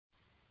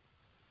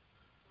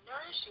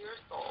nourish your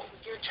soul with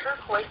your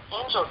turquoise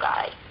angel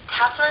guide,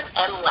 Catherine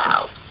M.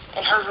 Lau,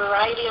 and her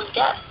variety of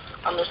guests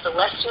on the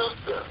Celestial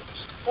Spoon,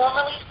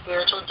 formerly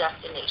Spiritual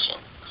Destination.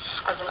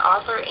 As an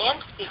author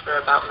and speaker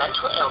about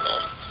mental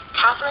illness,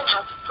 Catherine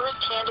has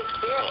first-hand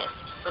experience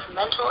with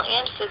mental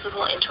and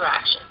physical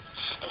interactions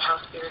and how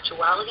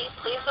spirituality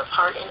plays a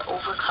part in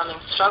overcoming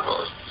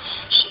struggles.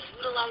 She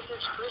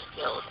utilizes her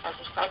skills as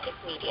a psychic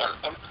medium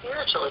and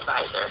spiritual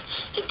advisor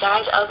to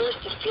guide others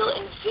to feel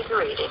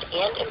invigorated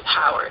and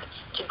empowered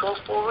to go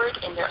forward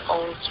in their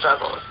own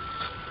struggles.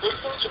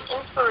 Listen to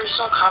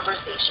inspirational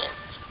conversations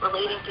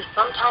relating to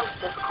sometimes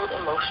difficult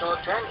emotional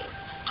journeys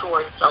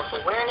towards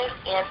self-awareness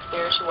and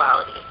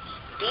spirituality.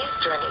 These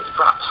journeys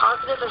brought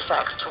positive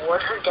effects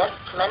toward her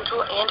guests'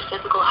 mental and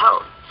physical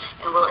health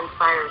and will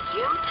inspire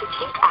you to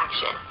take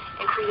action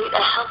and create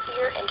a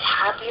healthier and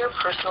happier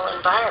personal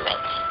environment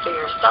for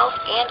yourself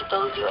and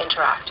those you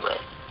interact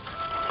with.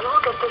 You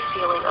will get the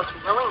feeling of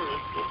knowing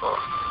these people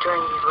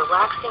during these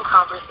relaxing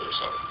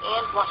conversations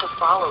and want to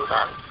follow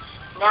them.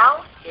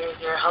 Now,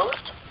 here's your host,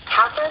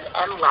 Catherine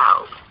M.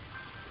 Lau.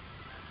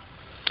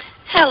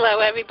 Hello,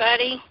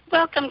 everybody.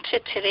 Welcome to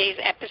today's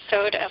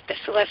episode of The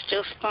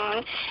Celestial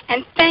Spoon,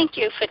 and thank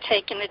you for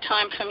taking the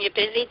time from your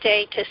busy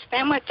day to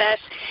spend with us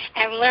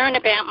and learn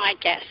about my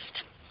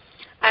guest.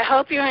 I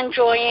hope you're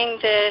enjoying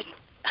the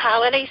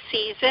holiday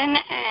season,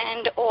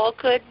 and all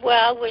good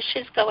well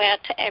wishes go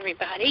out to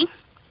everybody.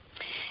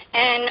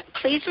 And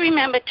please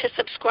remember to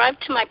subscribe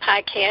to my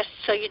podcast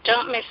so you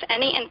don't miss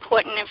any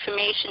important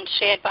information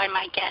shared by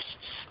my guests.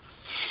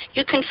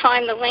 You can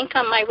find the link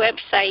on my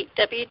website,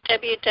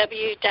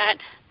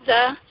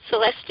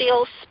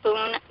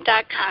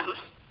 www.thecelestialspoon.com.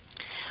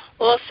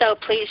 Also,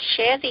 please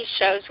share these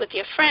shows with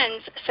your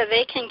friends so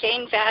they can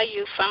gain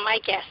value from my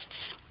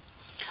guests.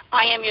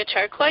 I am your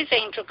turquoise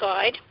angel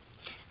guide,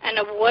 an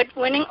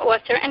award-winning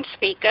author and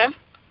speaker,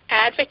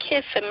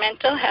 advocate for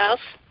mental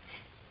health,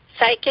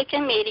 psychic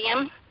and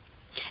medium,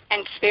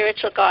 and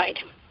spiritual guide,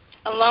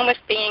 along with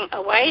being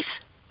a wife,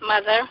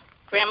 mother,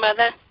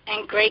 grandmother,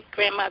 and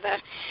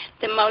great-grandmother.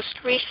 The most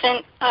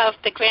recent of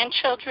the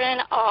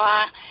grandchildren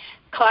are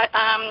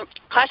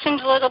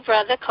Carson's little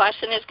brother.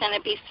 Carson is going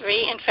to be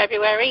 3 in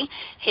February.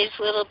 His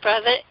little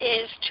brother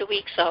is 2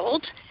 weeks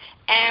old.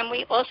 And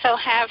we also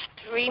have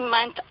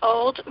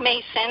 3-month-old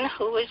Mason,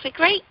 who is a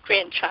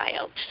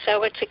great-grandchild.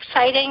 So it's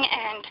exciting,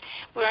 and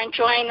we're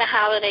enjoying the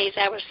holidays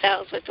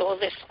ourselves with all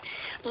this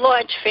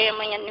large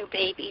family and new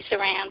babies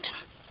around.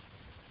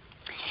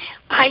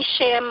 I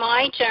share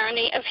my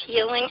journey of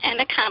healing and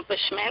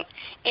accomplishment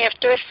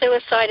after a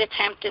suicide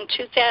attempt in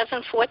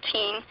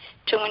 2014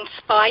 to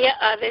inspire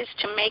others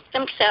to make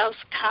themselves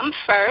come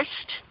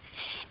first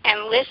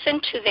and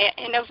listen to their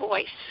inner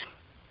voice.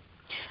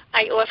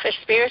 I offer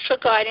spiritual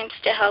guidance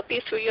to help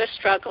you through your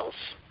struggles.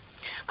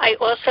 I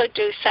also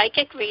do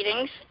psychic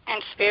readings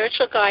and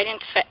spiritual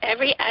guidance for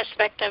every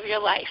aspect of your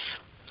life.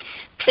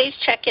 Please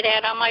check it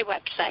out on my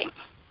website.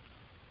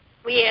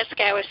 We ask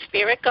our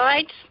spirit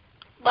guides,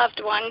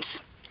 loved ones,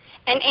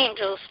 and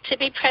angels to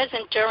be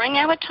present during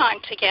our time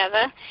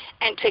together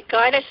and to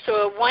guide us through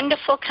a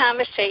wonderful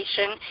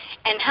conversation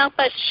and help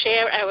us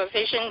share our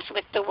visions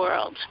with the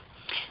world.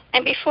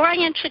 And before I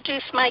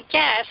introduce my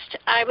guest,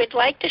 I would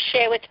like to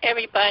share with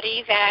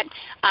everybody that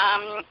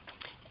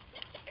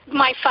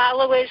my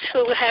followers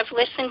who have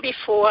listened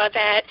before,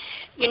 that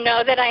you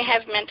know that I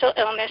have mental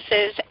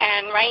illnesses,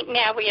 and right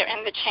now we are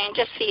in the change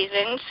of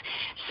seasons.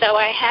 So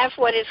I have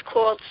what is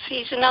called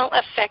seasonal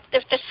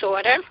affective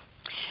disorder,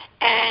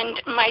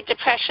 and my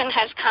depression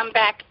has come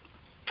back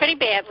pretty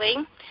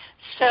badly.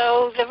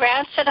 So the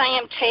route that I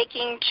am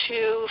taking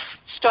to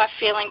start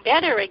feeling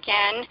better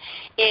again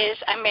is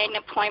I made an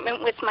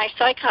appointment with my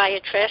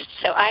psychiatrist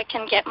so I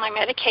can get my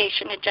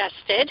medication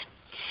adjusted.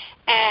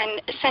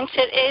 And since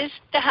it is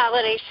the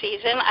holiday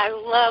season, I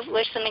love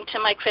listening to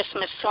my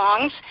Christmas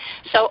songs.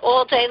 So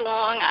all day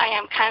long, I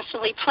am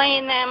constantly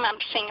playing them. I'm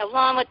singing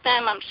along with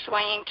them. I'm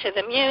swaying to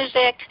the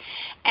music.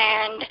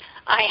 And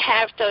I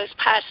have those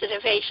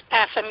positive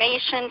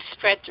affirmations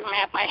spread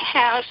throughout my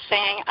house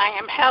saying I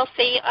am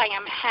healthy, I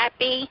am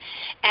happy,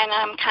 and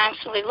I'm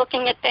constantly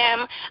looking at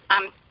them.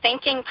 I'm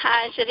thinking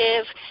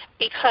positive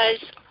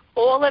because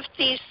all of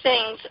these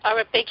things are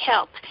a big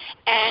help.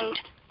 And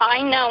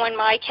I know in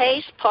my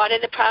case, part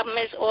of the problem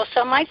is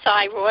also my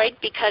thyroid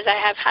because I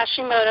have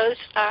Hashimoto's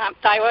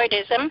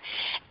thyroidism,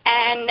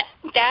 and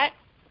that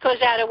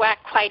goes out of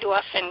whack quite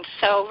often.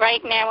 So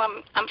right now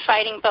I'm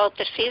fighting both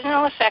the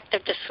seasonal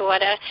affective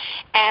disorder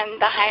and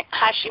the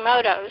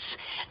Hashimoto's.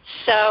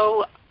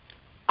 So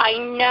I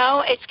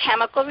know it's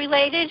chemical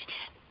related,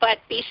 but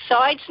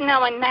besides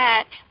knowing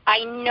that,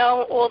 I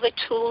know all the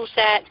tools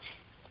that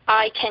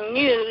I can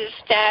use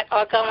that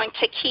are going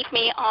to keep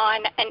me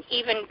on an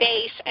even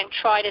base and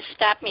try to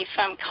stop me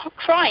from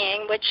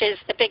crying, which is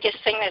the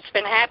biggest thing that's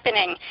been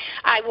happening.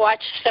 I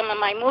watch some of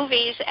my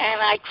movies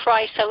and I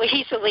cry so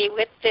easily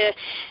with the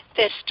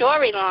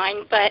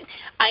storyline, but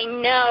I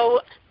know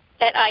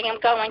that I am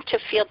going to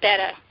feel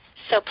better.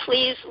 So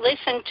please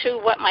listen to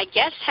what my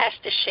guest has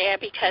to share,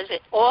 because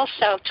it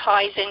also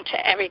ties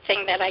into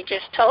everything that I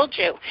just told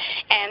you.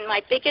 And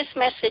my biggest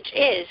message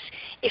is,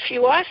 if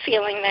you are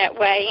feeling that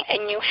way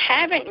and you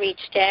haven't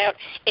reached out,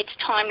 it's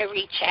time to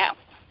reach out.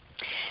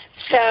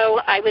 So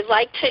I would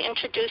like to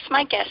introduce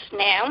my guest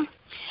now,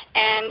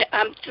 and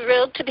I'm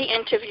thrilled to be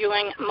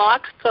interviewing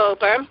Mark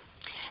Gober,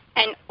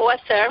 an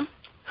author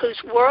whose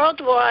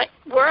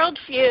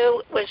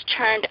worldview was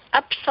turned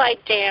upside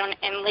down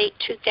in late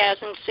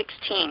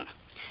 2016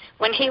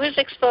 when he was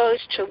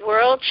exposed to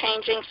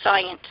world-changing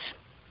science.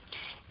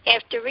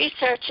 After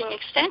researching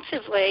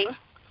extensively,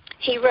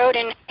 he wrote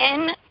an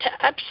End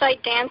to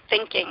Upside Down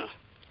Thinking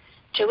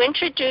to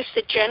introduce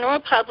the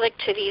general public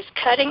to these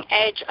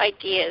cutting-edge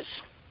ideas,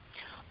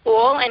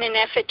 all in an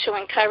effort to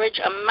encourage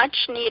a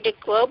much-needed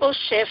global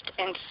shift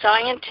in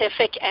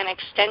scientific and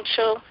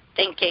existential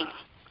thinking.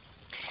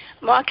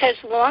 Mark has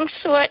long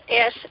sought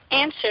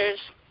answers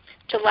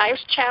to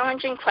life's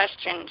challenging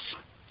questions.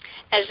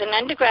 As an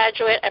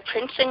undergraduate at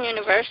Princeton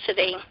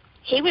University,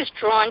 he was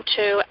drawn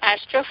to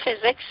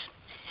astrophysics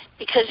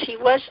because he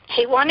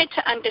wanted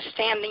to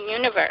understand the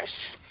universe.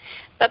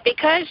 But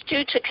because,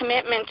 due to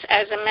commitments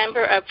as a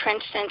member of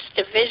Princeton's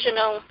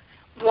Divisional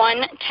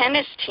I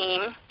tennis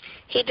team,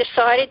 he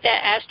decided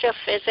that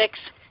astrophysics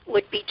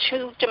would be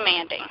too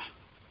demanding.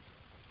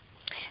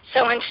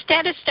 So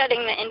instead of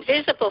studying the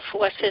invisible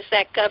forces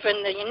that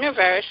govern the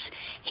universe,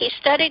 he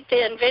studied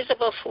the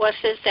invisible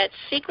forces that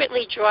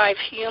secretly drive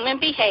human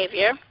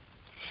behavior,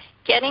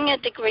 getting a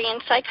degree in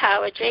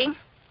psychology,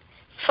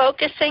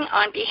 focusing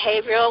on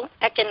behavioral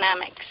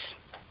economics.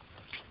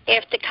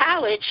 After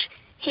college,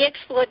 he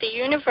explored the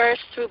universe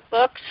through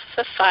books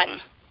for fun.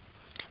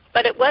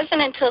 But it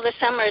wasn't until the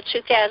summer of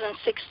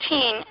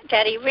 2016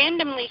 that he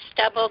randomly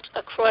stumbled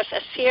across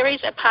a series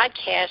of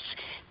podcasts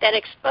that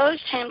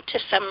exposed him to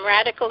some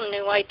radical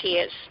new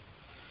ideas.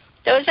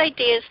 Those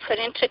ideas put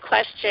into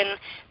question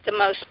the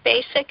most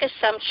basic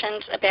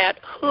assumptions about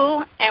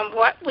who and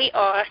what we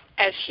are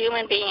as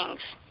human beings.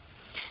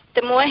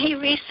 The more he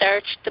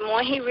researched, the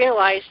more he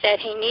realized that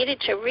he needed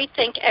to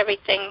rethink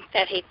everything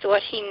that he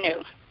thought he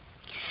knew.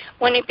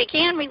 When he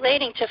began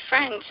relating to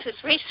friends his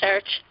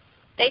research,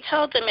 they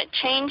told him it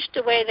changed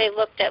the way they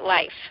looked at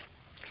life.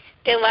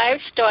 Their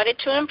lives started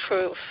to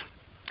improve.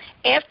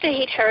 After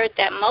he'd heard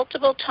that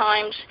multiple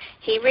times,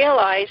 he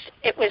realized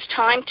it was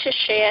time to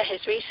share his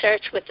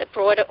research with a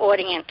broader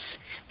audience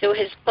through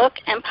his book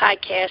and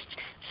podcast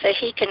so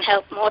he can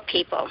help more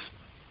people.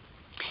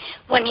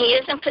 When he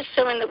isn't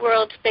pursuing the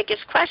world's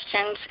biggest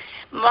questions,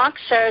 Mark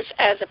serves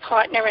as a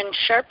partner in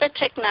Sherpa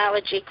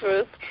Technology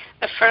Group,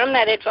 a firm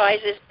that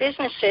advises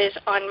businesses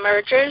on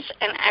mergers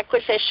and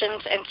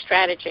acquisitions and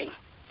strategy.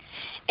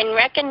 In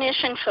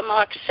recognition for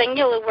Mark's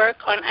singular work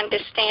on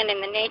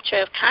understanding the nature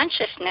of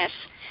consciousness,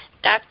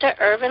 Dr.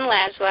 Ervin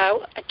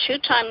Laszlo, a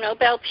two-time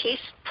Nobel Peace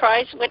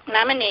Prize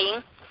nominee,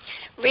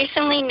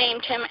 recently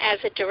named him as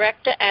a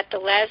director at the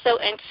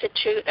Laszlo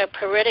Institute of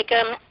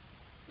Paradigm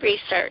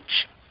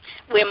Research,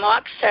 where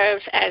Mark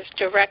serves as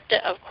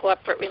Director of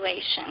Corporate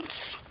Relations.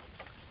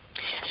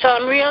 So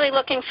I'm really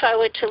looking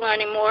forward to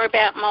learning more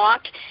about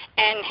Mark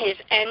and his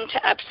End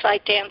to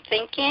Upside Down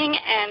Thinking,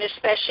 and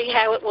especially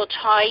how it will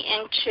tie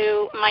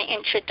into my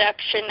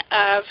introduction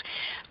of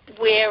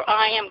where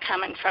I am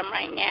coming from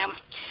right now.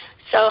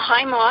 So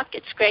hi, Mark.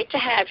 It's great to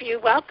have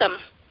you. Welcome.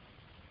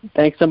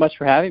 Thanks so much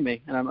for having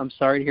me, and I'm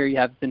sorry to hear you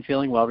haven't been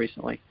feeling well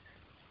recently.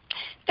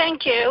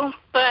 Thank you,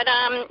 but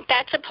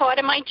that's a part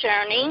of my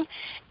journey,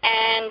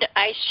 and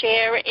I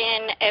share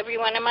in every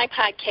one of my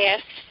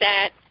podcasts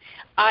that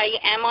I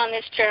am on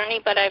this journey,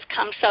 but I've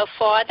come so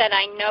far that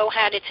I know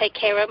how to take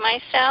care of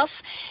myself,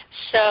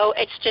 so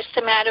it's just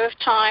a matter of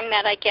time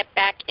that I get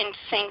back in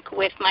sync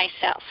with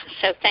myself.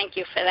 So thank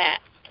you for that.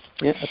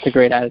 Yeah, that's a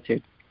great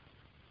attitude.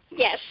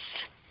 Yes.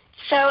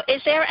 So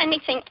is there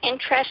anything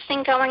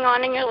interesting going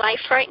on in your life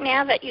right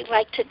now that you'd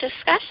like to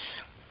discuss?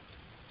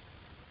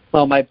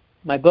 Well,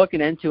 my book,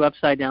 An End to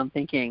Upside Down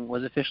Thinking,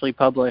 was officially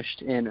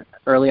published in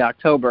early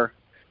October,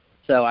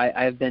 so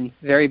I've been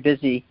very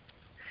busy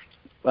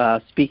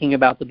speaking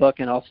about the book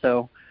and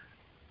also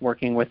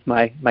working with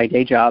my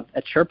day job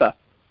at Sherpa.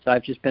 So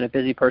I've just been a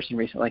busy person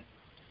recently.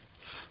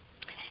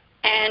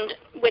 And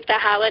with the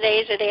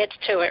holidays, it adds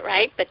to it,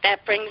 right? But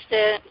that brings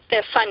the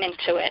fun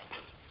into it.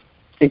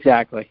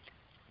 Exactly.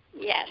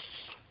 Yes.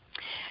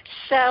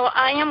 So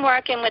I am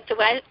working with the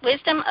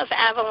Wisdom of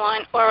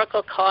Avalon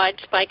Oracle cards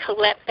by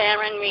Colette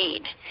Baron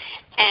Reed.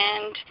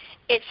 And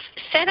it's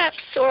set up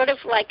sort of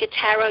like a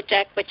tarot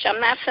deck, which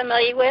I'm not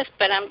familiar with,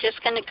 but I'm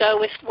just going to go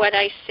with what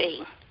I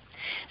see.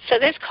 So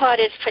this card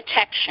is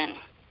protection.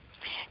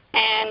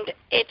 And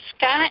it's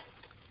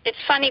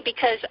funny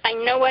because I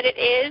know what it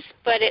is,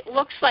 but it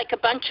looks like a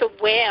bunch of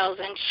whales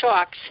and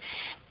sharks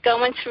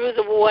going through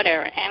the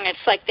water, and it's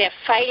like they're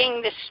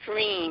fighting the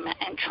stream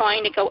and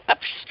trying to go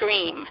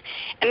upstream.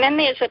 And then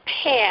there's a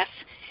path.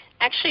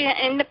 Actually,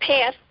 in the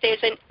path,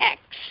 there's an X.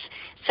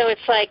 So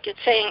it's like it's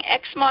saying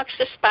X marks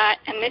the spot,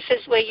 and this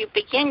is where you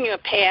begin your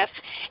path,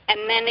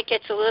 and then it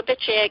gets a little bit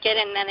jagged,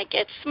 and then it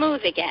gets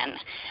smooth again.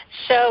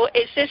 So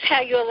is this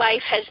how your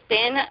life has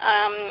been,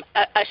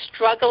 a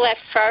struggle at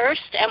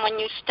first, and when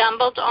you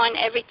stumbled on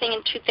everything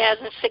in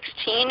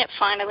 2016, it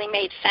finally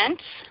made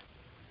sense?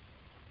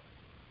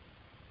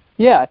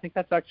 Yeah, I think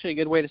that's actually a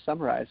good way to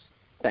summarize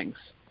things.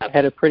 I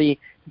had a pretty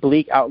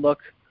bleak outlook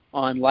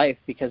on life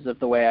because of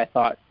the way I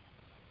thought,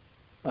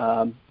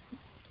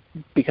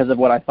 because of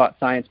what I thought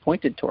science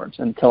pointed towards,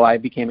 until I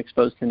became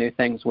exposed to new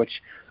things,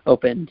 which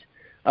opened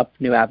up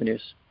new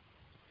avenues.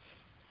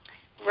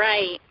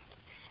 Right,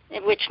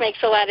 which makes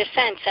a lot of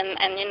sense,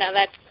 and you know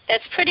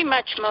that's pretty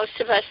much most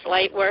of us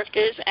light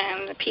workers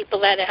and the people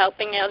that are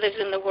helping others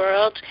in the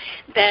world,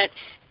 that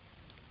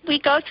we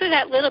go through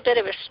that little bit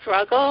of a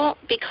struggle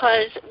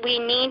because we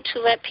need to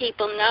let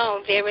people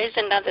know there is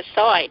another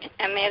side,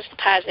 and there's the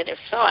positive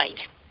side.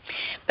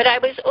 But I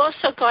was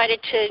also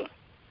guided to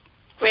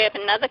grab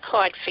another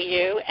card for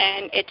you,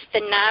 and it's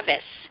the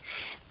novice.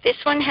 This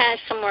one has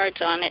some words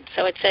on it.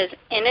 So it says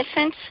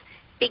innocence,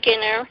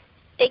 beginner,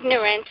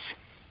 ignorance,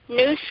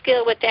 new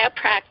skill without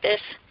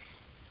practice,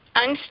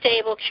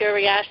 unstable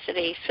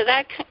curiosity. So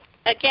that,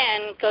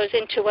 again, goes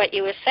into what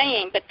you were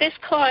saying. But this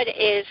card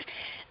is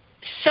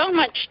so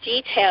much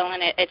detail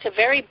in it. It's a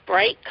very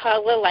bright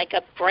color, like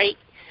a bright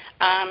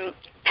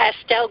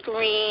pastel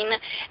green,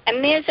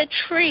 and there's a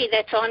tree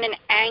that's on an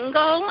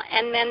angle,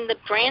 and then the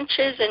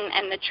branches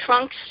and the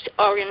trunks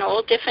are in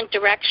all different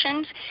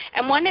directions,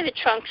 and one of the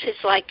trunks is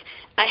like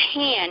a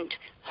hand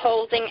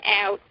holding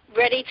out,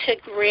 ready to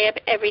grab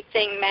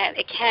everything that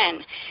it can.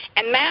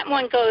 And that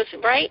one goes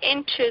right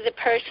into the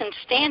person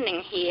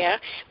standing here,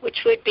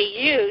 which would be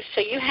you.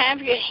 So you have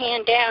your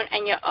hand out,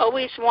 and you're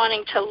always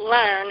wanting to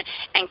learn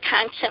and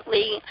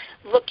constantly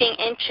looking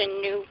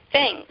into new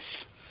things.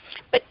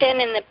 But then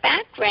in the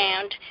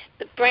background,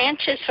 the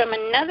branches from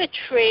another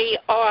tree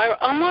are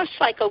almost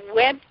like a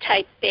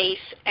web-type base,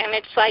 and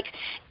it's like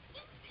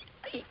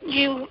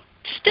you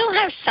still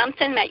have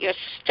something that you're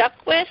stuck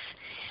with,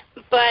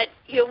 but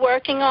you're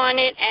working on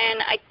it,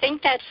 and I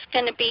think that's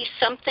going to be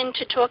something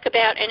to talk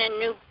about in a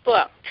new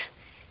book.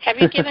 Have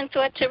you given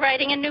thought to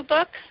writing a new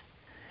book?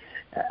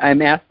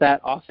 I'm asked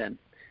that often.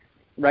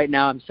 Right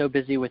now, I'm so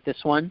busy with this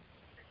one.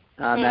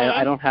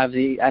 I don't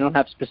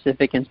have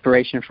specific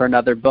inspiration for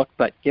another book,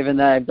 but given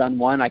that I've done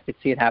one, I could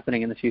see it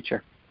happening in the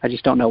future. I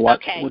just don't know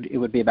what it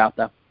would be about,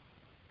 though.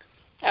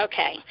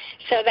 Okay,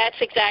 so that's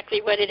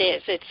exactly what it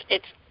is.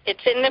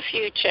 It's in the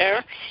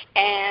future,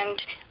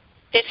 and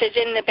this is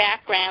in the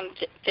background.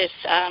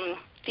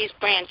 These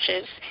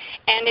branches,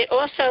 and it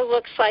also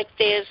looks like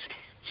there's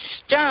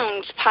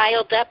stones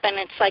piled up, and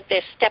it's like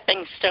they're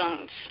stepping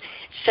stones.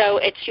 So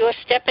it's your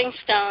stepping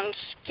stones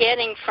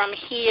getting from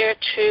here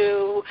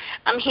to,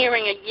 I'm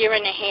hearing, a year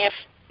and a half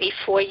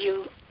before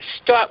you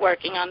start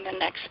working on the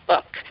next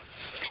book.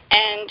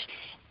 And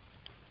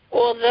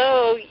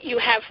although you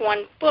have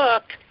one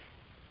book,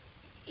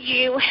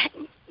 you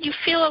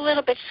feel a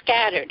little bit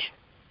scattered.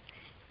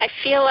 I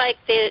feel like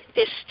there's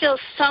still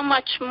so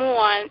much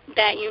more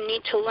that you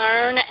need to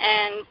learn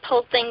and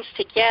pull things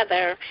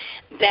together,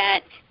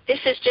 that this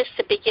is just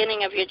the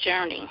beginning of your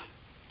journey.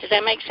 Does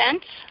that make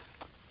sense?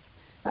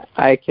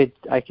 I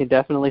could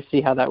definitely see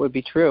how that would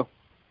be true.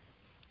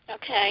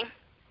 Okay,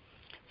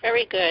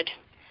 very good.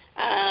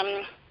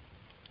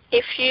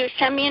 If you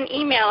send me an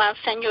email, I'll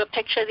send you a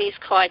picture of these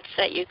cards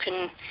so that you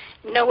can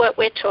know what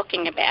we're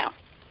talking about.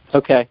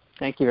 Okay,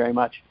 thank you very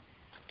much.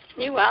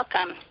 You're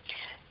welcome.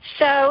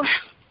 So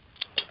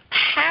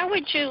how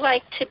would you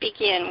like to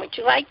begin? Would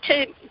you like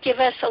to give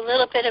us a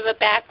little bit of a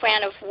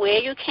background of where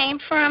you came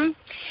from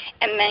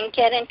and then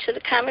get into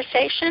the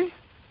conversation?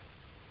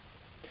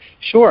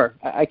 Sure.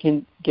 I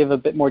can give a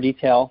bit more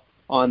detail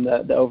on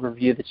the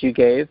overview that you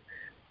gave.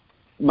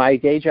 My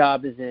day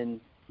job is in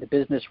the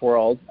business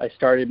world. I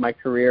started my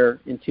career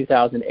in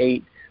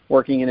 2008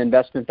 working in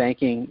investment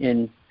banking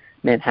in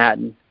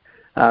Manhattan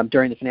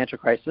during the financial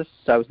crisis.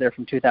 So I was there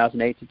from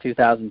 2008 to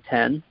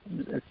 2010.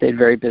 I stayed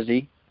very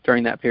busy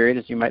during that period,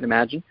 as you might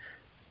imagine.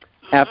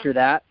 After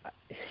that,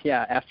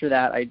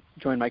 I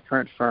joined my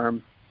current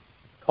firm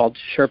called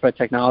Sherpa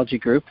Technology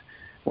Group,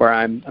 where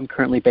I'm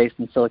currently based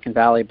in Silicon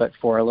Valley, but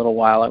for a little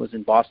while I was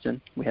in Boston.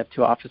 We have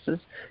 2 offices,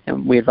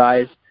 and we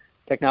advise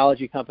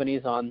technology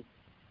companies on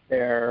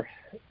their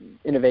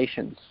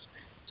innovations.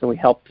 So we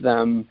help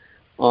them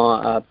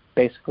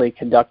basically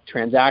conduct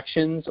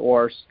transactions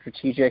or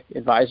strategic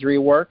advisory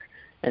work,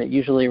 and it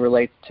usually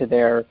relates to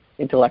their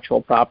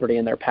intellectual property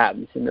and their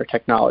patents and their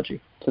technology.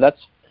 So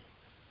that's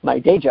my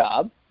day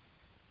job.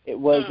 It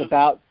was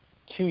about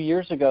 2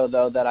 years ago,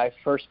 though, that I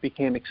first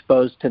became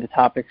exposed to the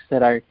topics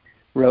that I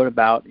wrote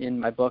about in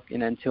my book,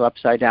 Into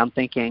Upside Down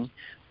Thinking.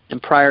 And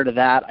prior to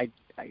that, I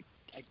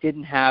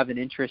didn't have an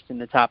interest in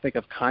the topic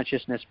of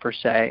consciousness per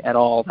se at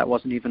all. That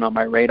wasn't even on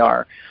my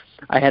radar.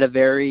 I had a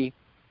very,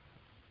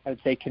 I would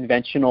say,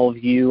 conventional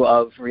view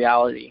of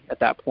reality at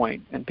that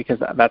point, and because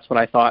that's what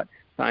I thought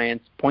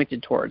science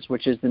pointed towards,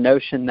 which is the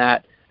notion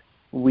that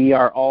we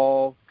are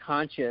all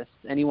conscious,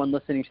 anyone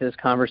listening to this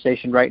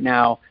conversation right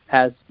now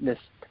has this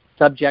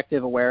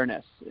subjective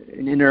awareness,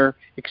 an inner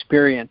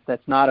experience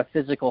that's not a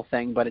physical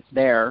thing, but it's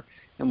there,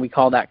 and we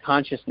call that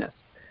consciousness.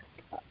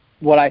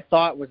 What I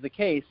thought was the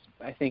case,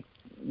 I think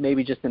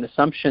maybe just an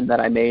assumption that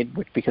I made,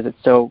 because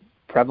it's so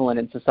prevalent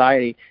in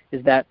society,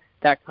 is that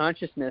that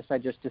consciousness I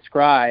just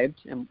described,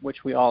 and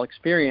which we all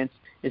experience,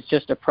 is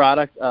just a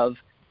product of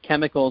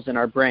chemicals in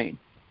our brain.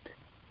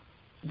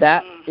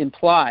 That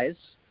implies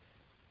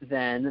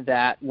then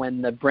that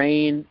when the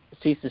brain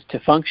ceases to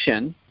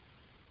function,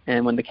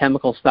 and when the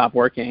chemicals stop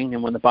working,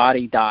 and when the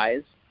body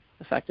dies,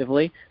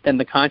 effectively, then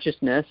the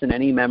consciousness and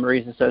any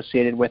memories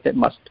associated with it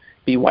must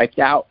be wiped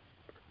out.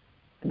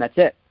 And that's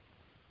it.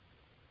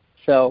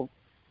 So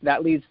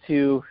that leads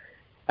to,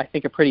 I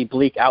think, a pretty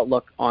bleak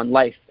outlook on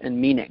life and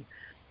meaning.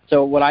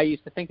 So what I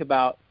used to think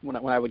about when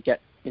I would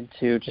get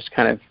into just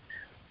kind of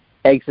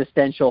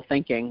existential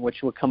thinking,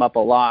 which would come up a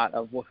lot,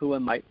 of, well, who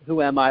am I,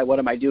 what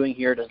am I doing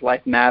here, does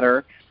life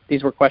matter?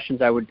 These were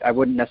questions I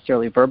wouldn't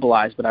necessarily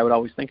verbalize, but I would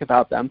always think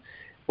about them.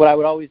 What I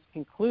would always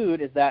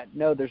conclude is that,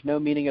 no, there's no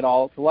meaning at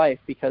all to life,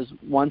 because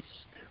once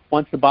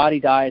the body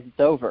dies, it's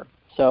over.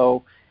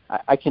 So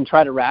I can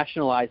try to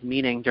rationalize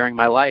meaning during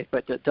my life,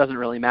 but it doesn't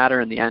really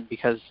matter in the end,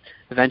 because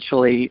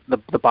eventually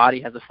the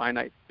body has a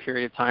finite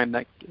period of time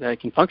that it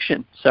can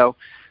function. So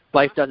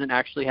life doesn't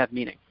actually have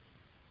meaning,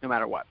 no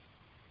matter what.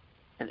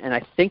 And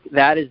I think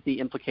that is the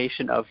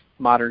implication of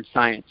modern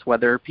science.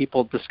 Whether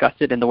people discuss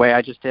it in the way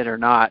I just did or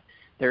not,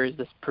 there is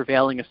this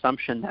prevailing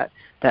assumption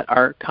that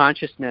our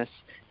consciousness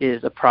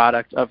is a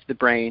product of the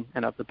brain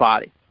and of the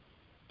body.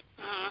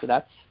 So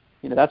that's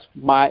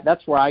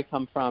where I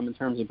come from in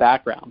terms of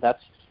background.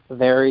 That's a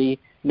very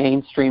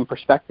mainstream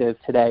perspective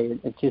today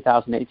in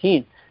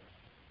 2018.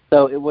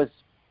 So it was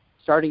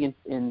starting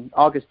in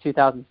August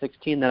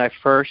 2016 that I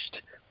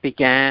first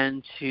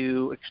began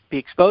to be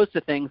exposed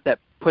to things that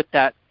put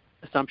that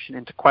assumption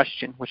into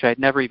question, which I had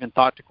never even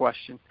thought to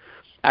question.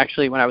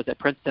 Actually, when I was at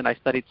Princeton, I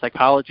studied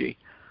psychology.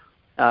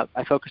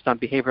 I focused on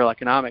behavioral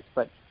economics,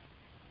 but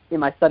in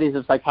my studies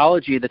of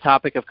psychology, the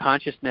topic of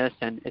consciousness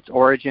and its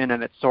origin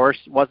and its source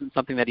wasn't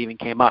something that even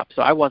came up.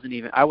 So I was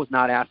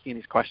not asking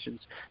these questions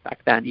back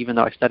then, even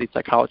though I studied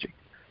psychology.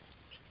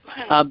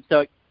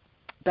 So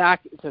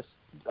back to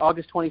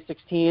August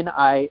 2016,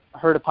 I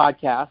heard a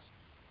podcast.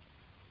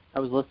 I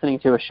was listening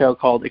to a show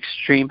called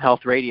Extreme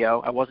Health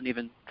Radio. I wasn't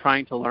even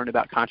trying to learn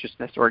about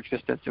consciousness or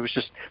existence. It was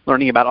just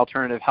learning about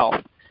alternative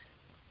health.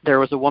 There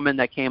was a woman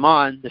that came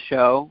on the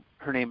show.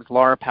 Her name is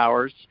Laura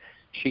Powers.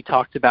 She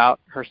talked about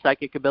her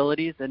psychic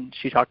abilities, and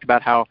she talked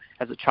about how,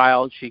 as a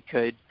child, she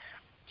could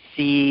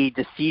see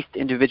deceased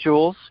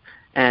individuals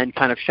and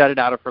kind of shut it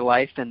out of her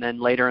life, and then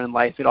later in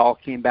life it all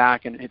came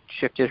back and it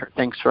shifted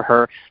things for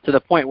her to the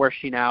point where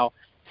she now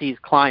sees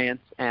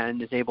clients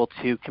and is able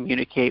to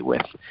communicate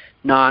with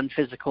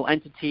non-physical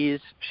entities.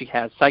 She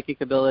has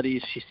psychic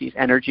abilities. She sees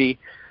energy.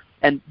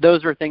 And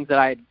those are things that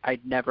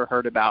I'd never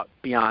heard about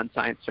beyond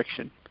science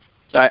fiction.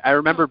 So I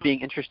remember being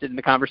interested in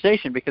the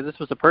conversation, because this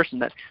was a person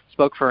that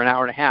spoke for an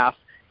hour and a half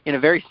in a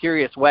very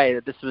serious way,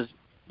 that this was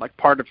like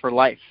part of her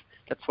life.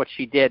 That's what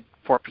she did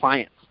for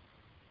clients.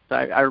 So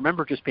I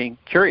remember just being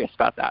curious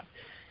about that.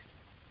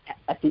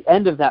 At the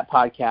end of that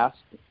podcast,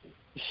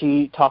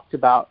 she talked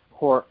about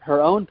her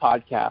own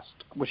podcast,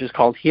 which is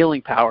called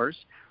Healing Powers,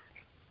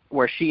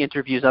 where she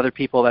interviews other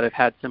people that have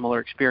had similar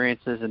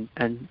experiences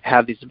and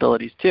have these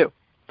abilities too.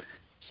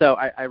 So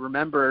I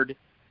remembered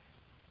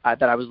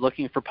that I was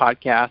looking for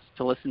podcasts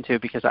to listen to,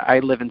 because I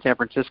live in San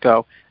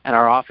Francisco and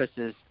our office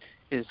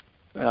is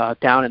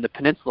down in the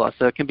peninsula,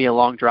 so it can be a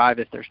long drive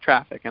if there's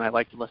traffic, and I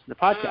like to listen to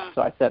podcasts.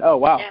 So I said, oh,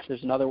 wow, this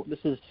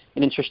is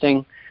an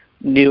interesting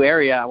new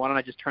area. Why don't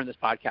I just turn this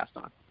podcast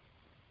on?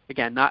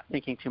 Again, not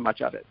thinking too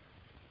much of it.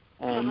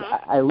 And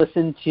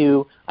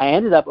I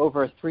ended up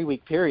over a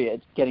 3-week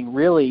period getting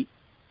really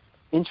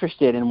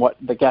interested in what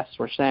the guests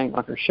were saying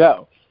on her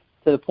show,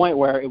 to the point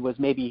where it was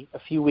maybe a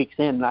few weeks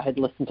in and I had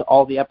listened to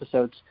all the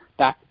episodes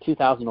back in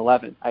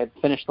 2011. I had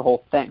finished the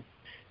whole thing.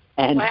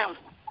 And wow.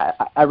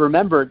 I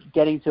remember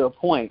getting to a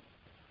point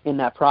in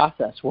that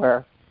process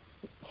where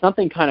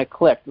something kind of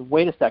clicked.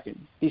 Wait a second.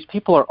 These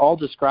people are all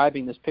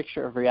describing this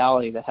picture of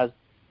reality that has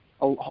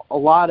a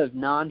lot of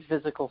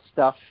non-physical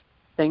stuff,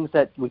 things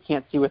that we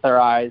can't see with our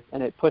eyes,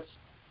 and it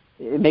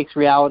makes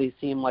reality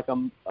seem like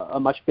a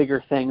much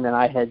bigger thing than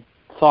I had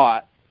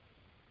thought.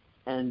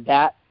 And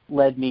that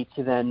led me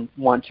to then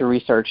want to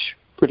research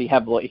pretty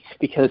heavily,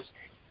 because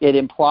it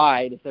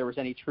implied, if there was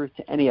any truth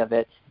to any of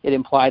it, it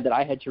implied that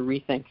I had to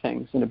rethink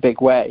things in a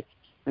big way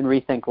and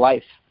rethink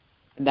life.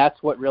 And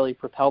that's what really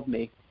propelled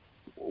me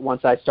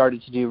once I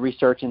started to do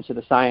research into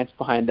the science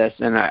behind this.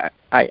 And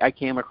I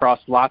came across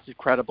lots of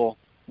credible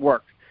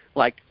work,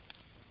 like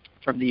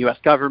from the U.S.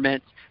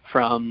 government,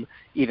 from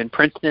even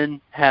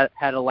Princeton had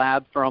a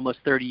lab for almost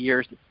 30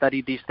 years that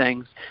studied these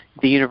things,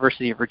 the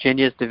University of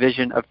Virginia's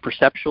Division of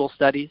Perceptual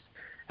Studies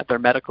at their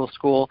medical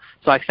school.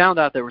 So I found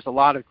out there was a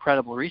lot of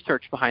credible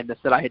research behind this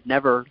that I had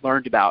never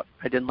learned about.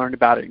 I didn't learn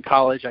about it in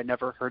college. I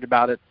never heard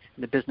about it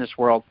in the business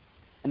world.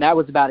 And that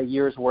was about a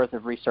year's worth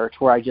of research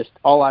where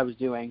all I was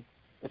doing,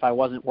 if I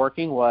wasn't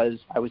working, was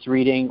I was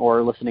reading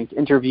or listening to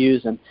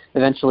interviews and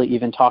eventually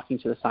even talking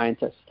to the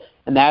scientists.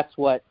 And that's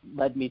what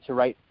led me to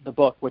write the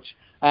book, which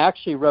I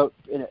actually wrote.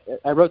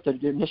 I wrote the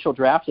initial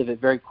draft of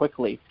it very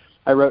quickly.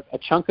 I wrote a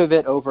chunk of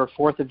it over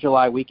 4th of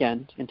July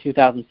weekend in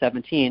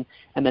 2017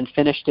 and then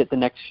finished it the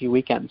next few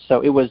weekends.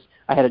 So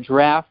I had a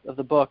draft of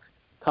the book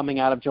coming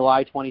out of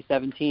July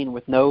 2017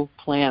 with no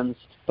plans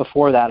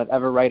before that of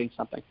ever writing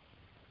something.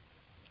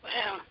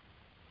 Wow.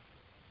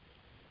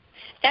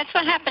 That's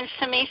what happens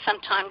to me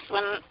sometimes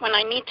when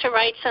I need to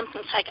write something.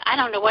 It's like, I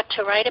don't know what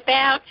to write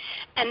about,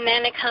 and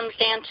then it comes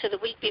down to the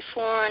week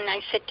before, and I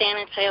sit down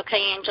and say, okay,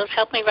 angels,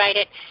 help me write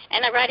it,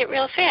 and I write it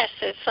real fast.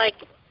 It's like,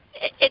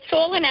 it's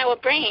all in our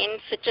brains.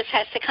 It just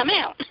has to come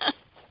out.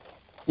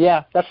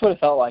 Yeah, that's what it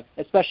felt like,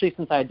 especially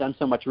since I had done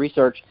so much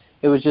research.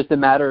 It was just a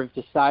matter of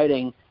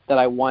deciding that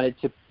I wanted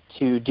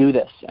to do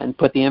this and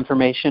put the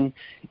information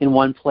in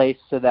one place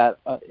so that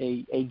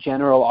a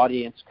general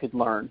audience could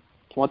learn.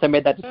 Once I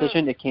made that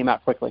decision, it came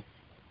out quickly.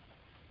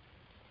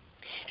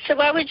 So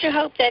what would you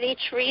hope that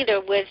each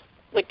reader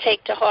would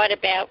take to heart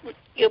about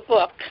your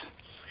book?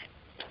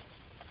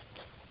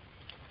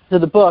 So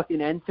the book,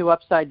 An End to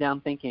Upside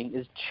Down Thinking,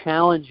 is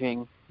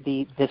challenging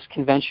this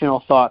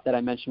conventional thought that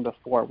I mentioned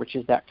before, which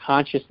is that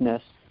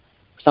consciousness,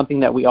 something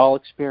that we all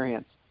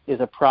experience, is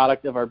a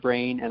product of our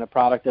brain and a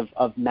product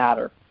of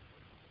matter,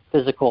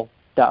 physical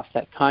stuff,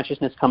 that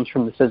consciousness comes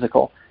from the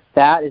physical.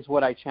 That is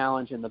what I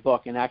challenge in the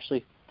book, and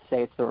actually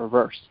say it's the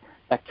reverse,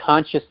 that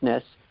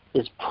consciousness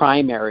is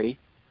primary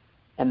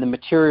and the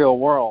material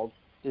world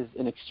is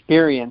an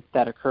experience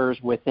that occurs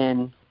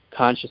within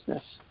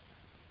consciousness.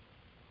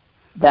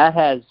 That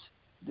has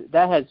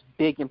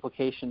big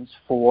implications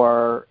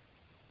for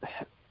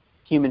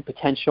human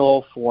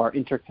potential, for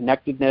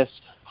interconnectedness,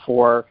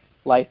 for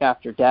life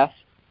after death.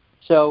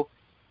 So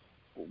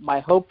my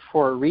hope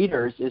for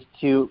readers is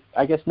to,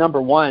 I guess,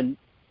 number one,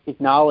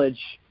 acknowledge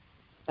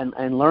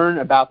and learn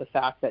about the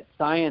fact that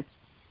science,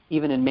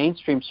 even in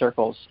mainstream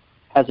circles,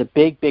 has a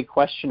big, big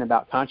question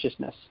about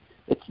consciousness.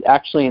 It's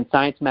actually in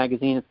Science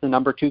magazine, it's the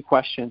number 2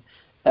 question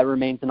that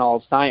remains in all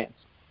of science.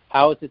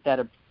 How is it that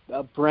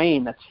a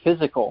brain that's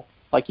physical,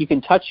 like you can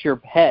touch your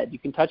head, you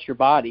can touch your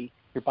body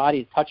is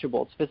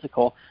touchable, it's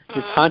physical,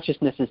 your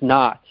consciousness is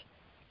not.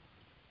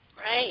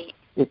 Right.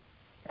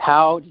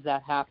 How does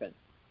that happen?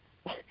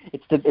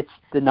 It's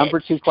the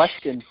number 2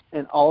 question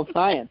in all of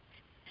science.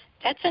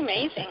 That's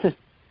amazing.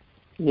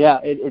 Yeah,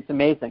 it's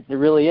amazing. It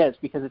really is,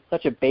 because it's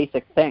such a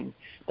basic thing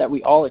that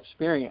we all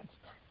experience.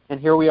 And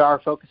here we are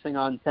focusing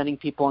on sending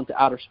people into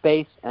outer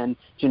space and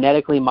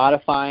genetically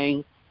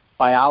modifying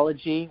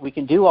biology. We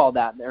can do all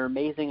that. They're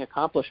amazing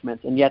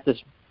accomplishments. And yet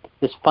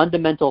this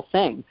fundamental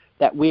thing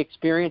that we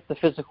experience the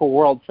physical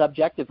world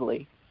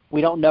subjectively,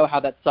 we don't know how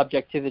that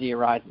subjectivity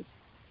arises.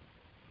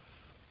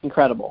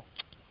 Incredible.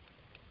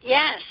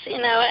 Yes,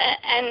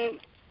 and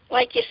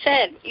like you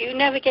said, you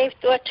never gave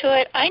thought to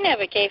it. I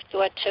never gave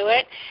thought to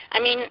it. I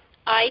mean,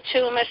 I too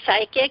am a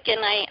psychic, and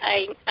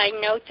I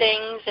know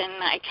things,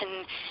 and I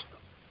can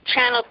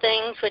channel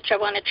things, which I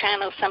want to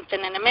channel something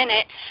in a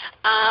minute.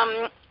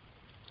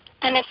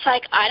 And it's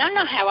like, I don't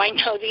know how I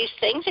know these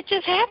things. It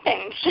just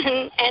happens.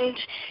 And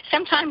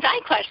sometimes I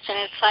question.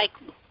 It's like,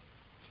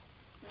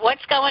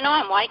 what's going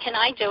on? Why can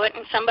I do it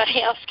and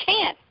somebody else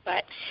can't?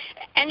 But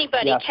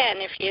anybody can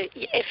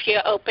if you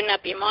open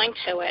up your mind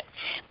to it.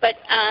 But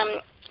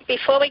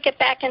before we get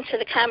back into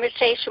the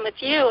conversation with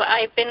you,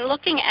 I've been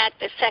looking at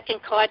the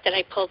second card that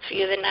I pulled for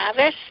you, the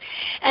novice,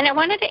 and I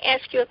wanted to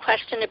ask you a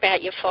question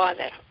about your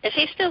father. Is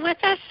he still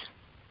with us?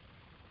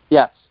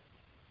 Yes.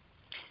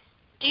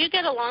 Do you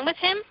get along with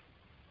him?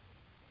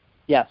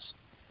 Yes.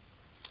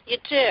 You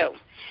do?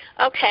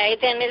 Okay,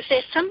 then is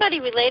there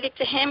somebody related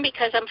to him?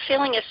 Because I'm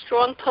feeling a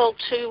strong pull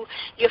to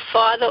your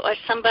father or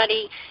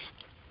somebody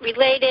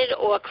related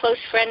or a close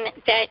friend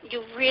that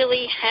you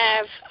really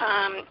have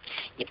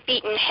you've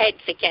beaten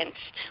heads against.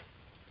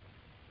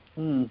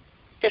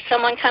 Does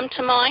someone come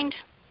to mind?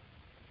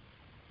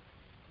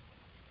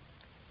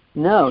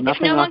 No,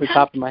 nothing off the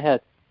top of my head.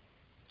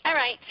 All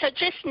right, so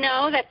just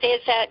know that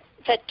there's that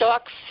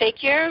dark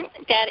figure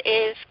that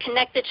is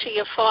connected to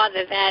your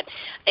father, that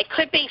it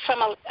could be from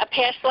a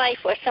past life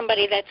or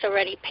somebody that's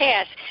already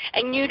passed,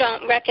 and you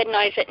don't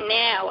recognize it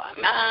now.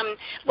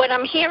 What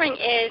I'm hearing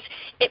is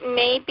it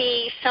may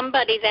be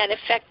somebody that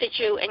affected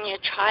you in your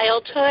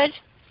childhood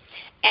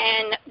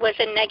and was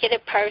a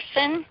negative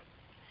person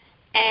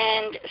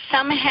and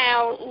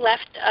somehow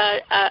left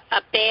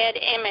a bad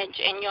image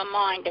in your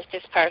mind of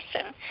this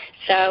person.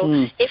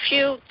 So if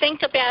you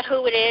think about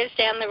who it is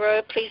down the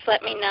road, please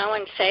let me know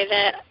and say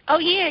that, oh,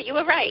 yeah, you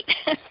were right.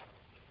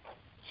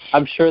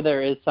 I'm sure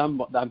there is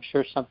I'm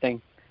sure something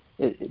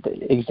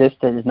exists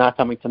that is not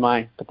coming to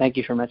mind, but thank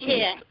you for mentioning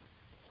it.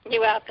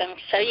 You're welcome.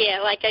 So, yeah,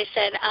 like I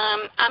said,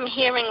 I'm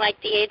hearing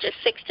like the age of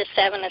 6 to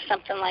 7 or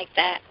something like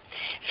that.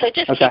 So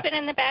just keep it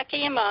in the back of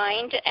your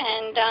mind,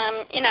 and,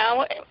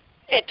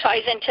 it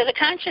ties into the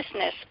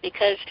consciousness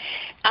because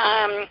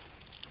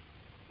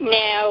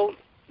now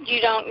you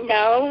don't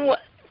know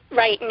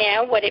right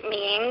now what it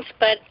means,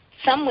 but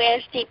somewhere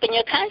deep in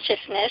your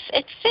consciousness,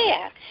 it's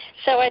there.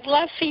 So I'd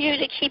love for you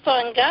to keep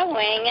on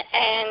going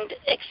and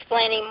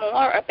explaining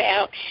more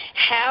about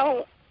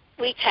how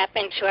we tap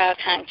into our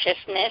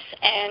consciousness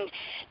and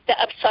the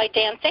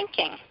upside-down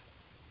thinking.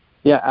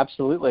 Yeah,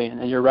 absolutely.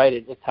 And you're right.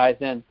 It ties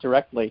in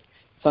directly.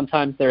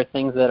 Sometimes there are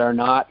things that are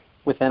not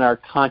within our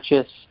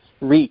conscious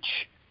reach,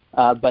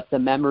 but the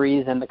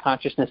memories and the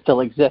consciousness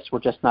still exist. We're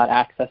just not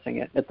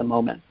accessing it at the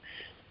moment.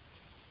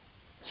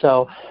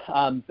 So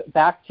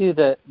back to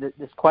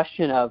this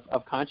question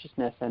of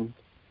consciousness, and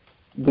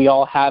we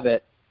all have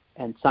it,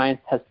 and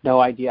science has no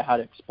idea how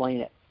to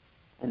explain it.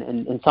 And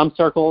in some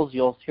circles,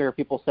 you'll hear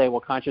people say,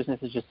 well, consciousness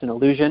is just an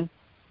illusion,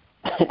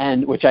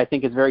 and which I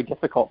think is very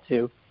difficult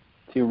to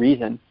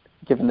reason,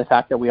 given the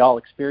fact that we all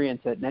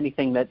experience it. And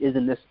anything that is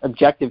in this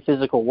objective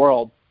physical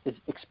world is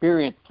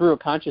experienced through a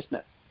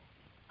consciousness.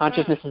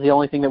 Consciousness is the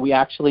only thing that we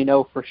actually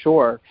know for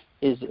sure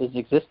is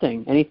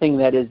existing. Anything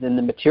that is in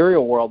the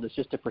material world is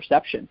just a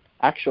perception,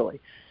 actually.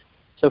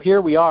 So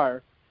here we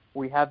are.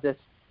 We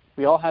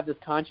all have this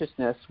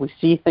consciousness. We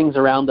see things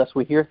around us.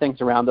 We hear things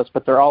around us,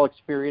 but they're all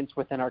experienced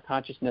within our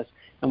consciousness,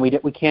 and we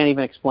can't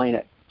even explain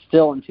it,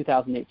 still in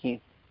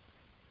 2018.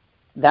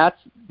 That's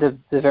the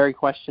very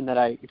question that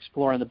I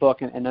explore in the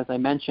book. And as I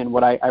mentioned,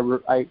 what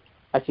I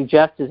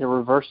suggest is a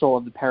reversal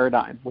of the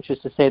paradigm, which is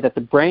to say that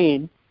the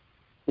brain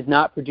is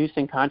not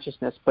producing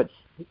consciousness, but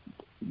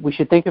we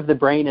should think of the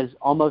brain as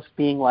almost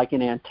being like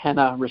an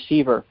antenna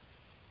receiver.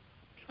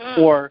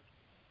 Or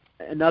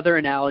another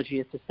analogy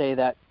is to say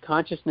that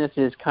consciousness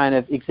is kind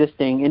of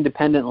existing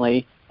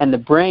independently, and the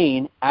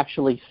brain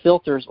actually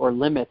filters or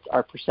limits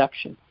our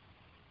perception.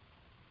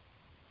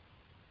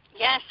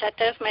 Yes, that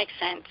does make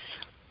sense.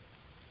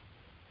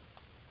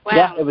 Wow.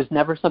 Yeah, it was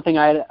never something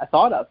I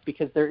thought of,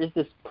 because there is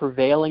this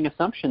prevailing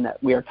assumption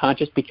that we are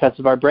conscious because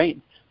of our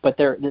brain. But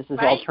this is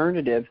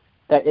alternative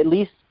that, at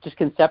least just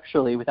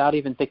conceptually, without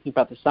even thinking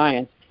about the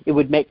science, it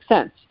would make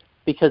sense,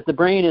 because the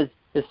brain is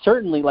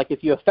certainly, like,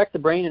 if you affect the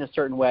brain in a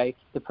certain way,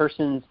 the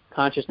person's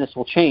consciousness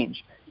will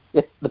change.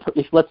 If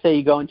let's say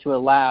you go into a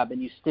lab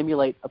and you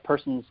stimulate a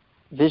person's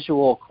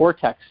visual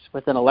cortex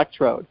with an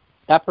electrode,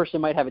 that person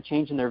might have a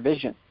change in their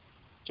vision.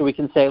 So we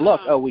can say,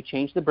 look, we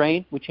changed the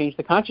brain, we changed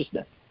the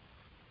consciousness.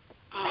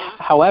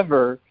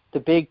 However, the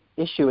big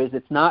issue is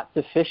it's not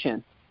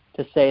sufficient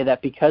to say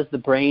that because the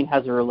brain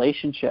has a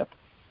relationship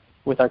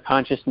with our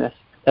consciousness,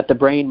 that the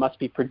brain must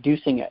be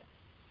producing it.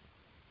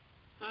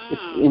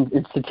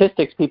 In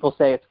statistics, people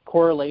say it's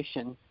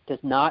correlation does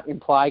not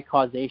imply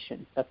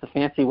causation. That's the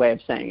fancy way of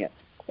saying it.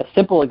 A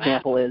simple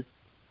example is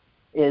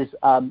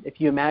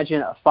if you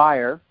imagine a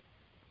fire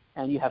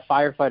and you have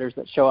firefighters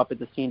that show up at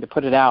the scene to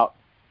put it out,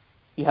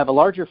 you have a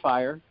larger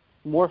fire,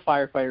 more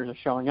firefighters are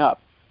showing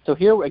up. So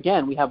here,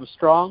 again, we have a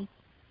strong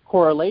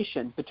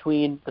correlation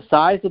between the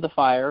size of the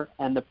fire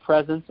and the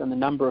presence and the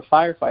number of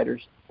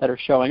firefighters that are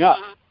showing up.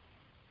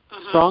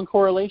 Strong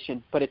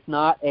correlation, but it's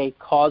not a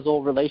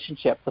causal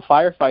relationship. The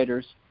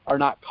firefighters are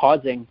not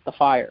causing the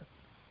fire.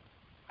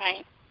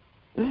 Right.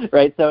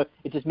 Right? So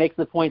it just makes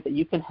the point that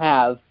you can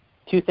have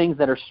two things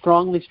that are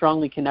strongly,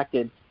 strongly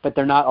connected, but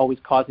they're not always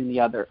causing the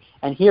other.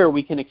 And here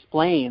we can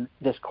explain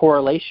this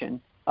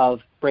correlation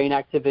of brain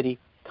activity,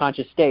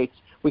 conscious states.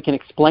 We can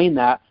explain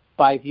that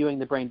by viewing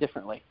the brain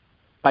differently,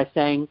 by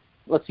saying,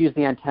 let's use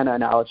the antenna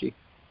analogy,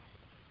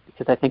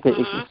 because I think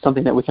it's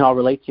something that we can all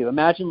relate to.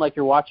 Imagine like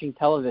you're watching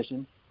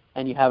television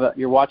and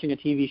you're watching a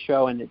TV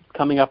show and it's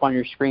coming up on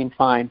your screen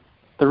fine.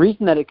 The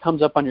reason that it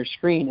comes up on your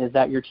screen is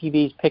that your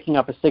TV is picking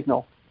up a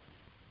signal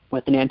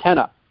with an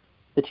antenna.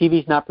 The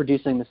TV is not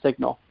producing the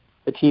signal.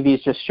 The TV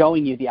is just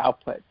showing you the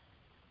output.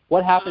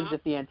 What happens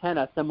if the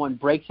antenna, someone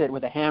breaks it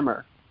with a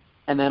hammer,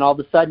 and then all of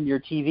a sudden your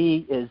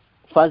TV is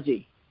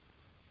fuzzy?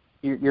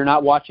 You're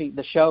not watching,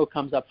 the show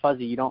comes up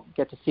fuzzy. You don't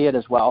get to see it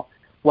as well.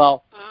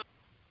 Well,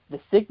 the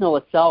signal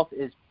itself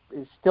is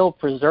still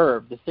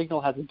preserved. The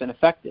signal hasn't been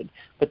affected.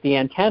 But the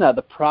antenna,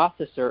 the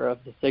processor of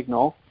the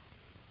signal,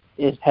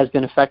 has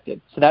been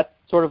affected. So that's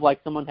sort of like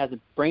someone has a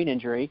brain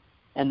injury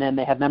and then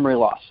they have memory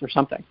loss or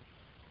something.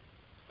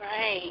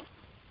 Right.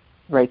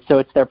 Right. So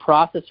it's their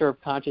processor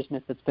of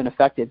consciousness that's been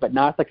affected, but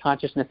not the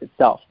consciousness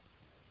itself.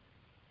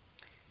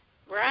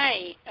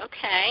 Right.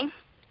 Okay.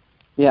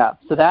 Yeah.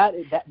 So that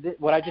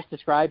what I just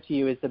described to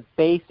you is the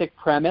basic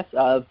premise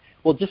of,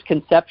 well, just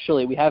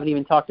conceptually, we haven't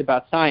even talked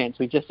about science.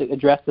 We just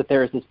addressed that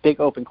there is this big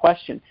open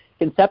question.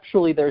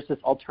 Conceptually, there's this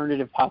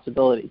alternative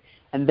possibility.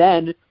 And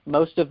then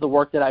most of the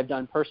work that I've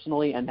done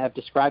personally and have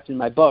described in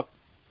my book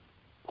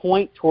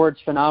point towards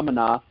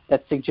phenomena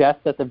that suggest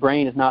that the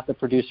brain is not the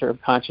producer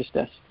of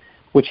consciousness,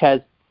 which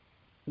has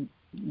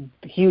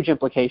huge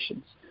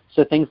implications.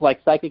 So things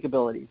like psychic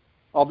abilities,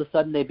 all of a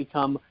sudden they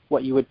become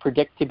what you would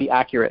predict to be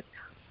accurate.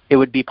 It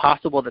would be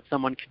possible that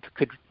someone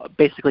could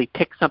basically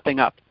pick something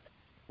up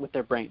with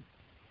their brain.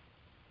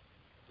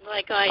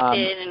 Like I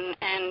did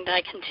and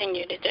I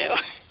continue to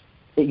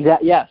do.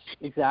 Yes,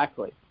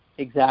 exactly.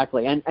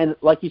 And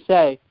like you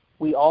say,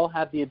 we all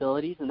have the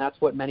abilities, and that's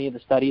what many of the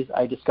studies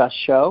I discuss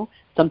show.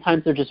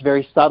 Sometimes they're just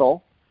very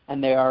subtle,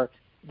 and they are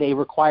they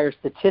require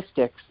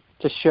statistics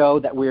to show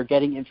that we're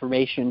getting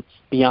information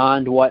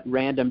beyond what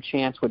random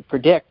chance would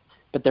predict,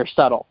 but they're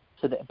subtle,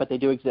 but they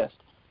do exist.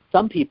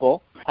 Some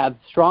people have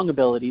strong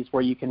abilities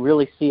where you can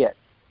really see it,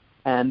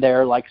 and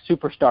they're like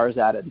superstars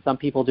at it. And some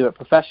people do it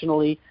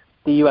professionally.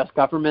 The U.S.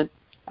 government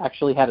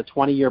actually had a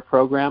 20-year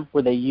program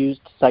where they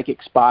used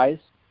psychic spies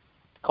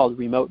called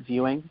remote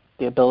viewing,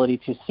 the ability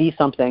to see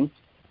something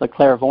like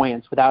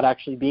clairvoyance without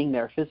actually being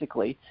there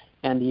physically.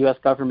 And the U.S.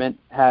 government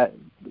had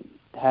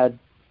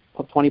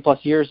 20-plus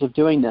years of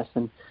doing this,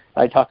 and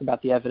I talk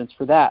about the evidence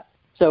for that.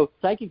 So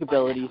psychic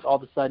abilities, all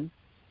of a sudden,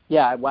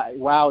 yeah,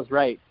 wow is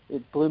right.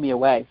 It blew me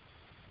away.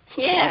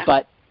 Yeah.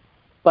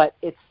 But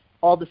it's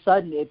all of a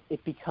sudden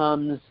it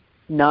becomes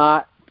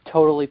not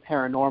totally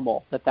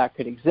paranormal that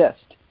could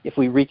exist if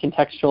we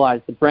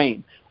recontextualize the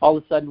brain. All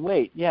of a sudden,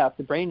 wait, yeah, if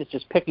the brain is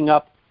just picking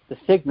up the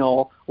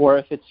signal, or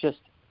if it's just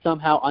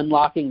somehow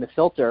unlocking the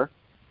filter,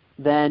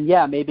 then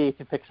yeah, maybe it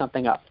can pick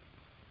something up.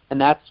 And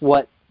that's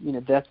what,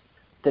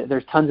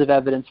 there's tons of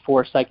evidence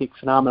for psychic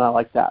phenomena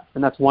like that.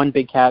 And that's one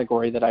big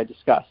category that I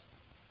discussed.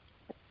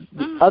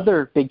 The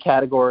other big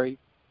category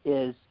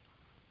is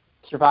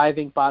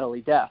surviving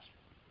bodily death.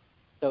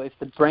 So if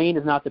the brain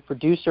is not the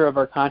producer of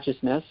our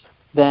consciousness,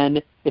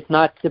 then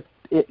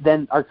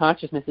then our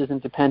consciousness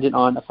isn't dependent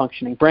on a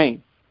functioning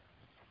brain.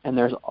 And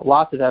there's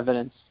lots of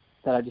evidence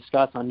that I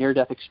discuss on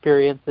near-death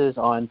experiences,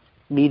 on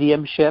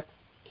mediumship,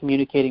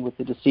 communicating with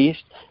the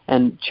deceased,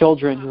 and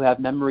children who have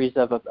memories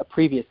of a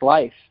previous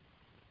life,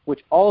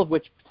 all of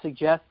which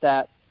suggest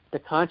that the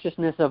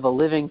consciousness of a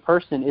living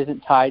person isn't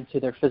tied to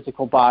their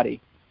physical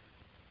body.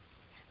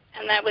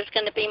 And that was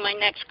going to be my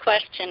next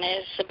question,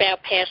 is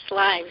about past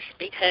lives,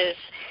 because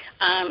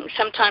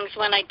sometimes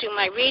when I do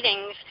my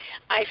readings,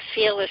 I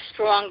feel a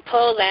strong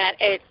pull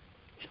that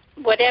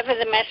whatever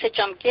the message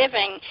I'm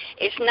giving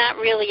is not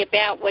really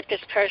about what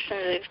this person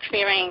is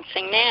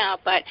experiencing now,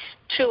 but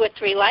 2 or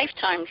 3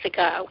 lifetimes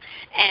ago.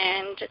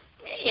 And,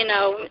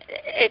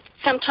 it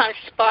sometimes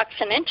sparks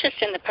an interest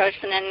in the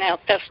person, and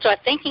they'll start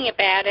thinking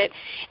about it.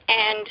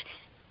 And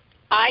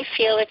I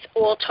feel it's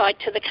all tied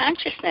to the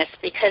consciousness,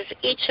 because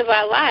each of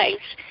our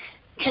lives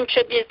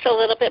contributes a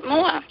little bit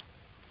more.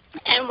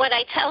 And what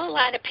I tell a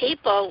lot of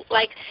people,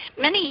 like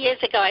many years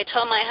ago, I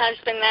told my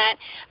husband that,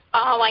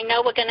 I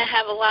know we're going to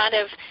have a lot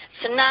of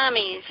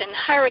tsunamis and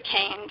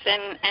hurricanes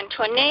and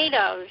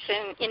tornadoes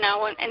and,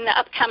 in the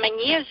upcoming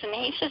years. And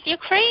he says, you're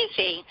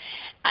crazy.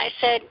 I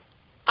said,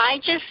 I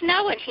just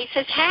know it. He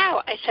says,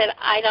 how? I said,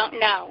 I don't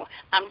know.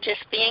 I'm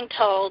just being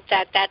told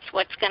that that's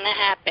what's going to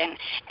happen.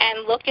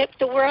 And look at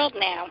the world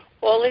now,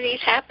 all of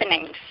these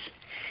happenings.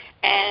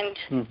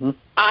 And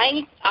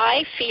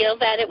I feel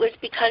that it was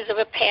because of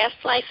a past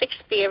life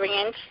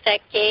experience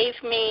that gave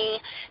me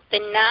the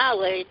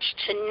knowledge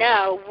to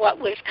know what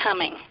was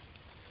coming.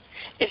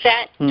 Is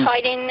that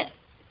tied in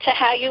to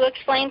how you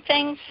explain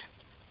things?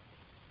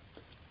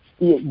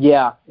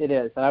 Yeah, it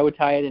is. And I would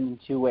tie it in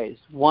 2 ways.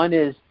 One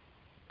is,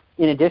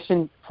 in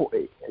addition,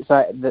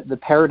 the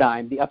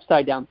paradigm, the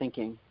upside-down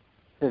thinking,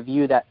 the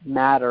view that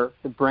matter,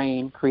 the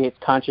brain, creates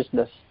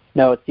consciousness.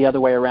 No, it's the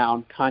other way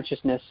around.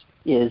 Consciousness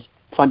is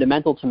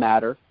fundamental to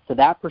matter. So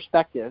that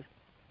perspective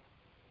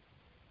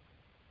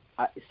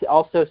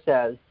also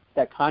says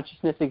that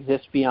consciousness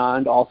exists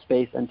beyond all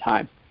space and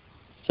time.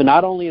 So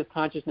not only is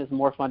consciousness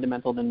more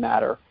fundamental than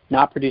matter,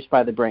 not produced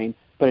by the brain,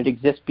 but it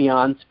exists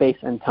beyond space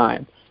and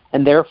time.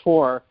 And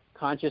therefore,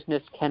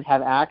 consciousness can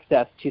have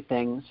access to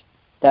things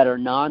that are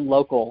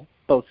non-local,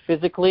 both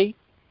physically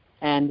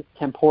and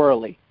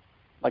temporally,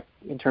 like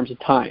in terms of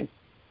time.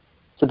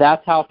 So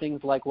that's how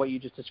things like what you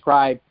just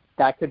described,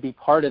 that could be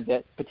part of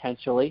it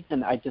potentially.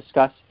 And I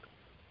discuss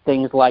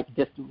things like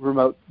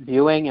remote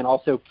viewing and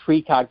also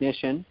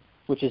precognition,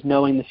 which is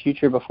knowing the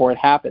future before it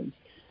happens.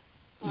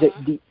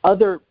 The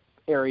other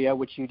area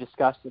which you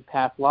discussed in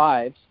past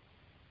lives,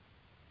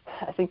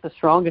 I think the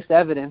strongest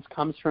evidence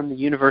comes from the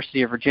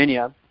University of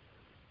Virginia.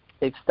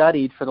 They've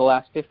studied for the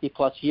last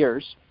 50-plus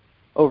years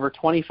over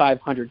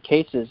 2,500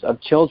 cases of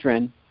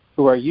children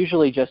who are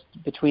usually just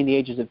between the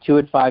ages of 2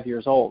 and 5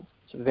 years old.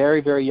 So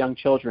very, very young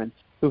children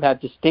who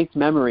have distinct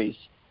memories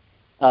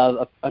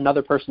of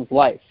another person's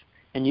life.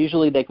 And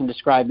usually they can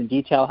describe in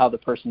detail how the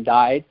person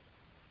died.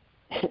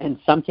 In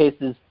some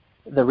cases,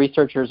 the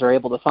researchers are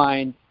able to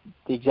find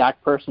the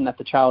exact person that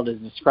the child is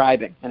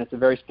describing. And it's a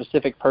very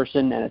specific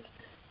person, and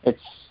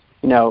it's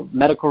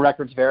medical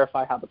records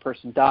verify how the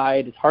person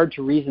died. It's hard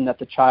to reason that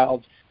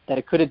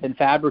it could have been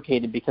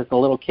fabricated because the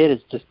little kid is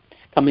just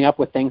coming up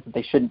with things that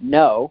they shouldn't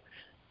know.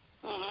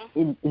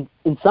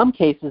 In some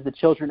cases, the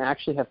children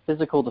actually have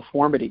physical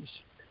deformities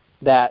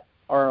that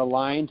are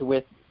aligned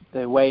with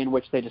the way in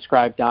which they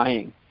describe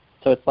dying.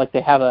 So it's like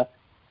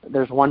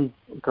there's one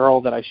girl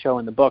that I show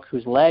in the book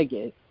whose leg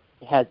it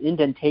has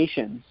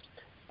indentations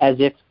as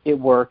if it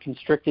were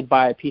constricted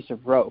by a piece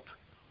of rope.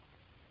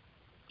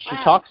 She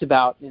talks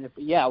about,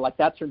 like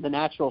that's the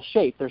natural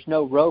shape. There's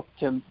no rope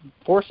to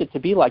force it to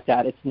be like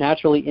that. It's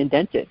naturally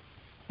indented.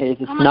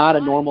 It's not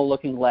a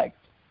normal-looking leg.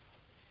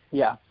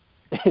 Yeah,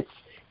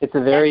 it's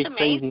a very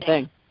crazy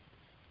thing.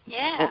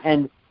 Yeah.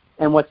 And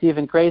And what's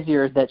even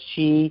crazier is that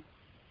she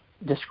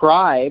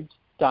described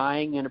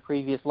dying in a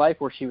previous life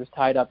where she was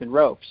tied up in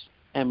ropes,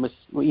 and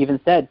even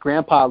said,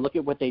 "Grandpa, look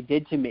at what they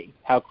did to me,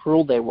 how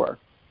cruel they were,"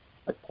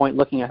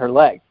 looking at her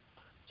leg.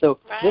 So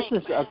this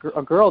is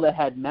a girl that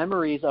had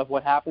memories of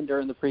what happened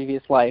during the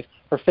previous life.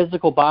 Her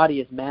physical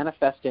body is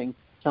manifesting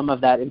some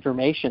of that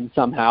information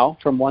somehow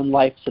from one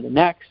life to the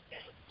next.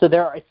 So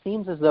it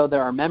seems as though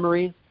there are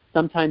memories,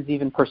 sometimes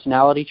even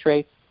personality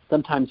traits,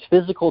 sometimes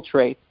physical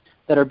traits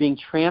that are being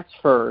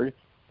transferred,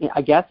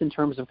 I guess, in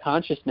terms of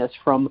consciousness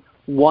from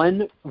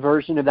one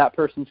version of that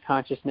person's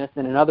consciousness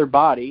in another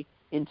body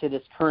into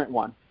this current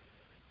one,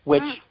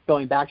 which,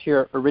 going back to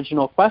your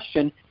original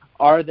question,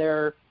 are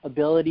there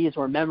abilities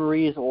or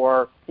memories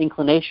or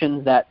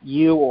inclinations that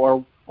you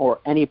or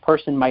any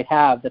person might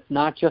have that's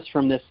not just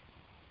from this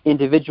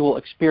individual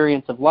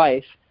experience of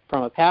life,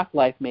 from a past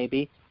life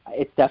maybe?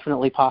 It's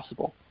definitely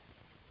possible.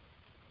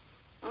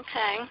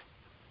 Okay.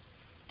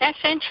 That's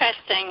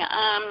interesting.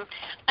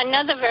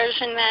 Another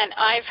version that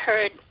I've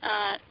heard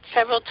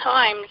several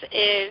times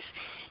is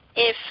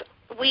if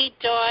we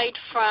died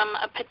from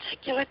a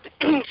particular,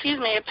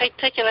 a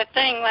particular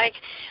thing, like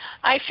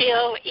I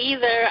feel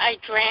either I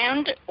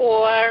drowned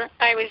or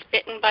I was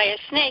bitten by a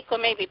snake, or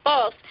maybe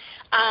both.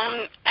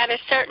 At a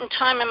certain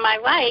time in my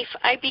life,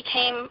 I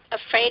became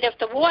afraid of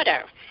the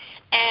water,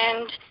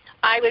 and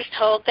I was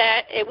told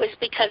that it was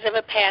because of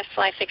a past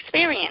life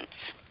experience.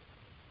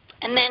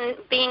 And then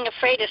being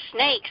afraid of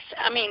snakes,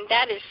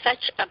 that is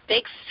such a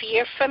big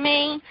fear for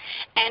me.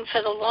 And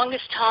for the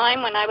longest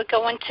time, when I would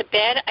go into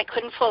bed, I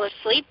couldn't fall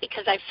asleep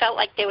because I felt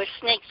like there were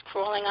snakes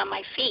crawling on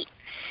my feet.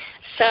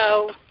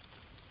 So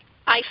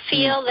I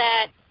feel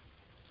that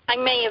I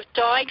may have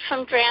died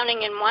from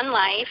drowning in one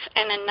life,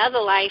 and another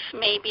life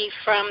maybe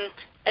from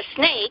a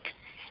snake,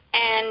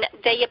 and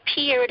they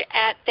appeared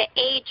at the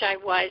age I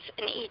was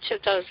in each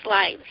of those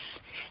lives.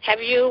 Have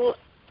you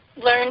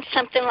learned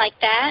something like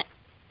that?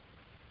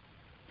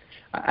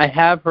 I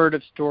have heard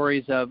of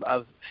stories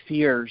of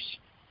fears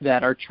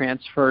that are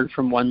transferred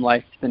from one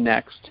life to the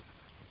next,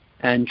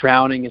 and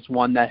drowning is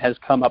one that has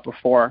come up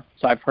before,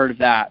 so I've heard of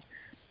that.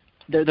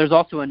 There's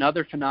also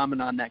another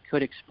phenomenon that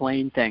could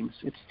explain things.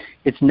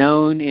 It's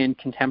known in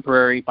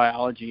contemporary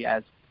biology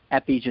as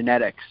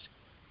epigenetics,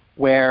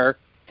 where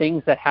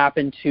things that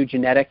happen to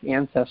genetic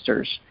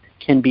ancestors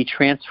can be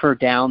transferred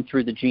down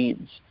through the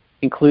genes,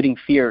 including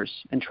fears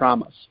and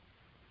traumas.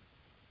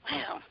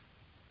 Wow.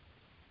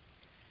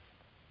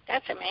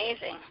 That's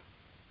amazing.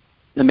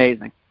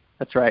 Amazing.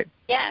 That's right.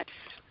 Yes.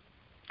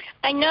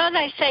 I know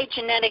they say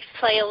genetics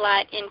play a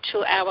lot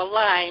into our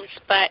lives,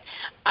 but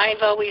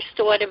I've always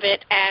thought of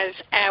it as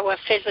our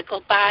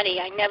physical body.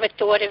 I never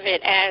thought of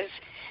it as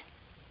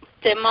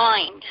the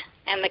mind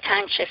and the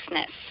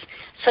consciousness.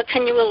 So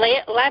can you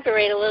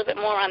elaborate a little bit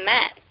more on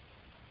that?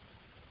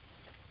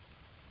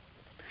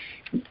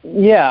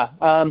 Yeah.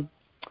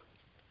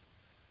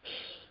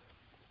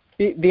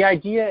 The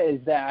idea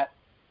is that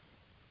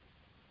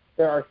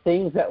there are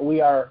things that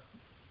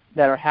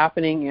are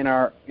happening in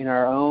our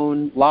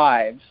own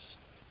lives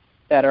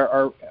that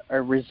are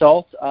a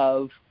result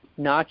of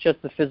not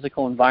just the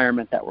physical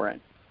environment that we're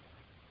in.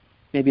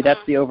 Maybe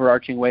that's the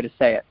overarching way to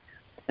say it.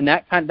 And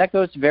that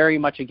goes very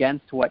much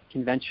against what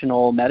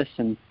conventional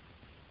medicine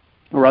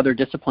or other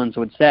disciplines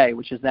would say,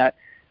 which is that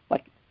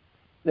like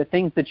the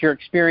things that you're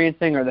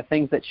experiencing or the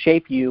things that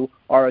shape you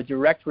are a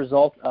direct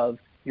result of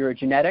your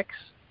genetics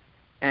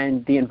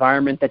and the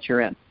environment that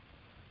you're in.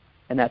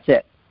 And that's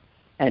it.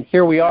 And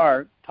here we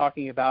are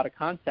talking about a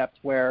concept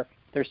where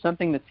there's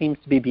something that seems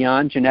to be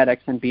beyond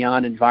genetics and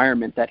beyond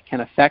environment that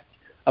can affect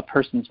a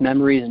person's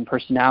memories and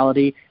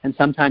personality and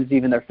sometimes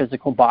even their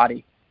physical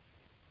body.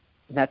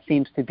 And that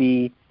seems to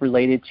be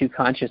related to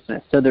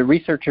consciousness. So the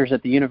researchers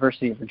at the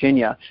University of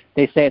Virginia,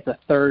 they say it's a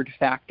third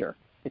factor.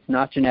 It's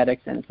not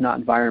genetics and it's not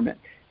environment.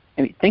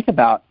 I mean, think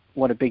about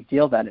what a big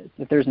deal that is.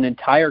 If there's an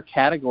entire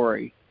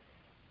category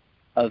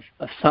of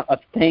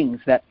things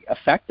that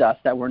affect us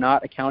that we're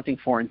not accounting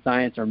for in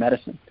science or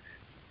medicine.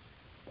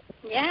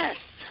 Yes.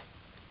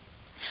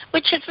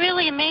 Which is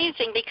really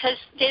amazing because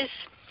there's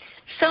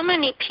so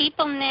many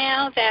people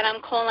now that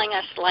I'm calling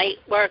us light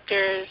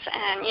workers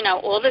and,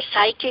 all the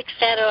psychics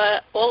that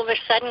are all of a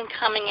sudden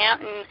coming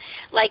out. And,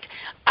 like,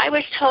 I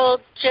was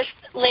told just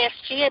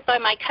last year by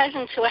my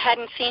cousins who I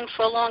hadn't seen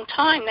for a long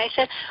time, they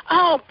said,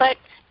 oh, but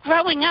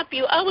growing up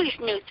you always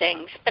knew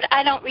things, but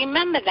I don't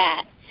remember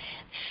that.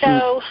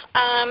 So,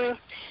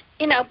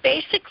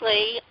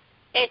 basically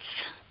it's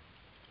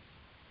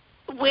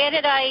where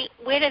did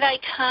I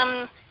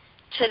come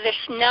to this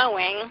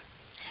knowing?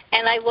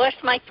 And I lost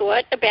my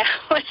thought about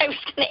what I was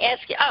going to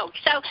ask you. Oh,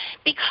 so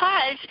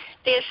because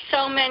there's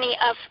so many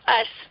of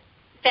us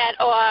that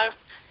are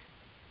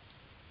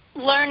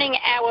learning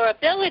our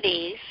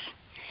abilities,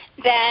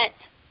 that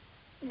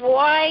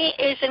why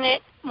isn't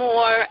it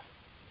more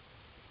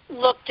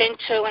looked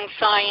into in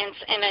science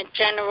in a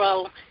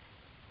general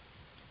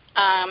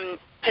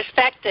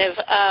perspective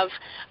of,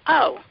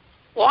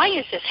 why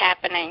is this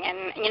happening?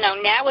 And,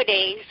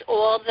 nowadays,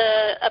 all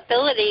the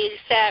abilities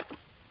that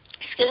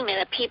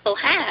people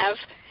have,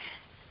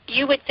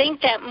 you would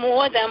think that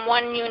more than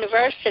one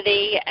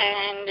university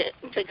and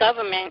the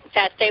government,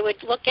 that they would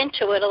look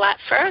into it a lot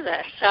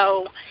further.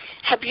 So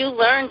have you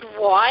learned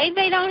why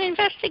they don't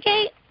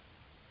investigate?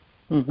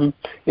 Mm-hmm.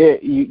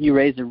 You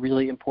raise a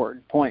really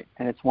important point,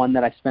 and it's one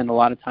that I spend a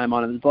lot of time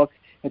on in the book.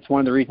 It's one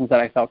of the reasons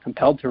that I felt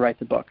compelled to write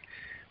the book,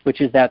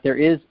 which is that there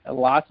is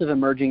lots of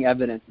emerging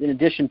evidence, in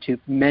addition to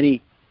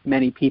many,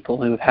 many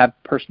people who have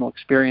personal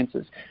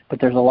experiences.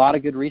 But there's a lot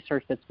of good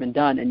research that's been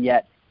done, and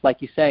yet, like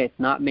you say, it's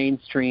not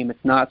mainstream.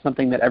 It's not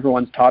something that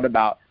everyone's taught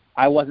about.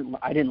 I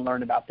didn't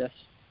learn about this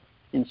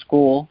in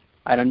school.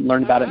 I didn't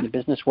learn about it in the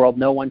business world.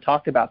 No one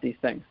talked about these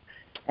things.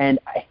 And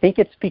I think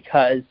it's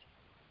because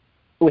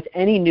with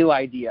any new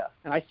idea,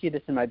 and I see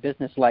this in my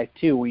business life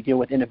too, we deal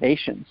with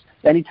innovations.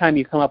 Anytime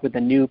you come up with a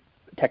new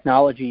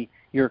technology,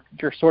 you're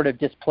sort of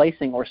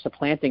displacing or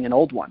supplanting an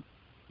old one.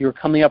 You're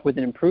coming up with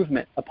an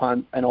improvement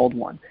upon an old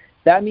one.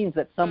 That means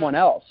that someone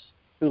else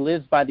who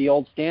lives by the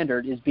old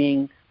standard is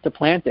being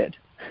supplanted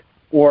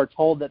or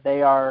told that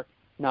they are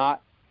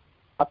not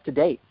up to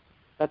date.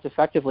 That's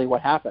effectively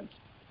what happens.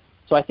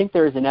 So I think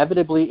there is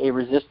inevitably a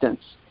resistance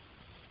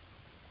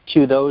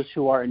to those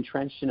who are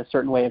entrenched in a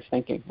certain way of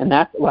thinking. And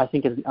that's what I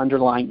think is the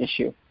underlying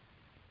issue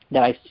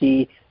that I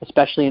see,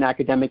 especially in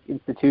academic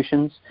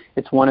institutions.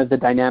 It's one of the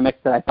dynamics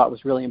that I thought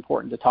was really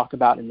important to talk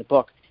about in the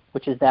book,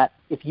 which is that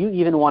if you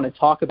even want to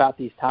talk about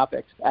these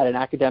topics at an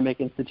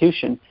academic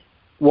institution,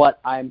 what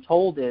I'm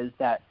told is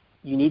that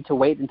you need to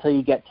wait until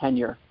you get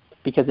tenure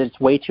because it's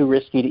way too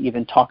risky to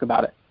even talk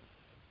about it.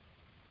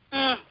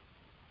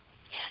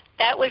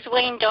 That was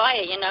Wayne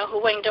Dyer. You know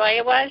who Wayne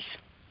Dyer was?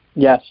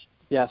 Yes.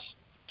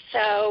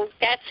 So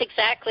that's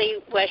exactly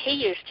what he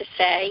used to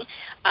say,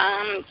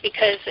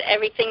 because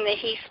everything that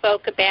he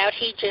spoke about,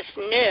 he just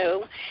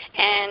knew.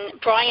 And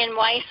Brian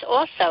Weiss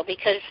also,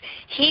 because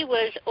he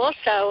was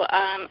also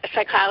a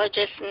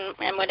psychologist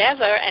and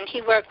whatever, and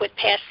he worked with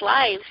past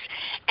lives.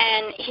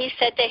 And he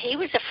said that he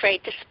was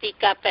afraid to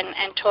speak up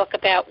and talk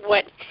about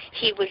what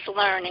he was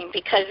learning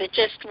because it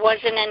just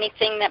wasn't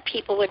anything that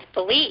people would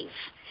believe.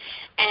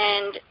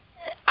 And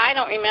I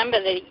don't remember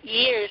the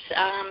years.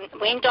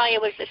 Wayne Dyer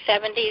was the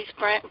 70s.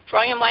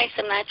 Brian Weiss,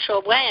 I'm not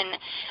sure when.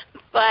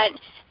 But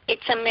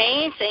it's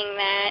amazing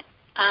that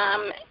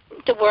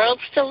the world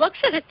still looks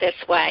at it this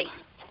way.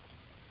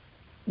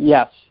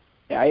 Yes.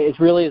 It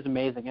really is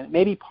amazing. And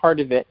maybe part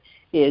of it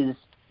is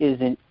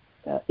an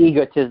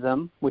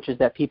egotism, which is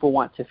that people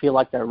want to feel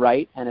like they're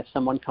right. And if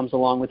someone comes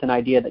along with an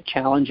idea that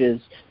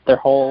challenges their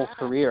whole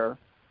career,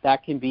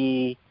 that's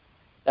the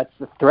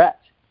threat.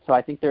 So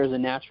I think there's a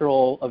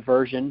natural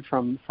aversion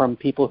from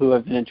people who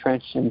have been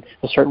entrenched in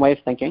a certain way of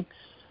thinking.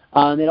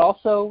 It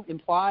also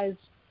implies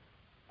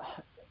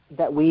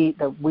that we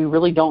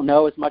really don't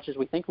know as much as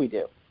we think we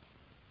do.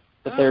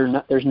 That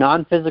there's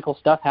non-physical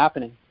stuff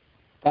happening.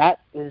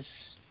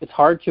 It's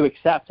hard to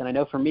accept, and I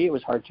know for me it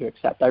was hard to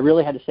accept. I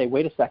really had to say,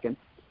 wait a second,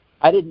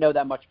 I didn't know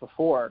that much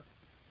before,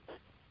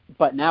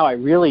 but now I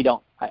really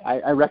don't.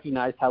 I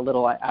recognize how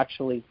little I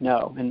actually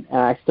know, and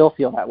I still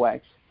feel that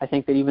way. I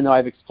think that even though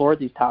I've explored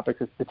these topics,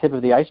 it's the tip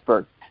of the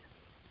iceberg.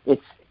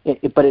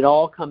 But it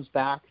all comes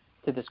back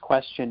to this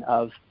question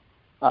of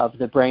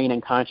the brain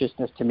and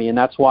consciousness to me, and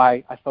that's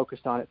why I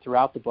focused on it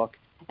throughout the book.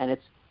 And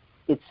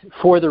it's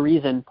for the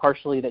reason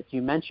partially that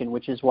you mentioned,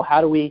 which is, well,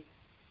 how do we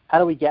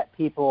get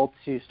people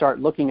to start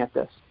looking at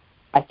this?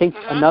 I think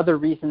another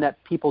reason that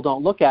people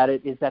don't look at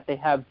it is that they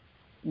have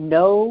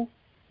no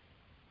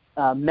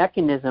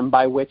mechanism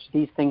by which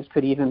these things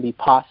could even be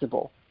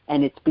possible,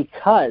 and it's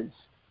because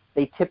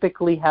they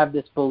typically have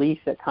this belief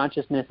that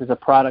consciousness is a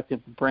product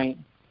of the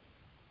brain.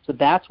 So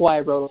that's why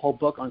I wrote a whole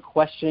book on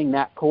questioning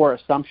that core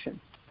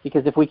assumption.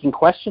 Because if we can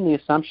question the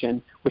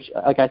assumption, which,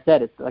 like I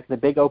said, it's like the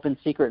big open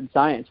secret in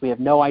science. We have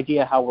no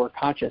idea how we're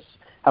conscious,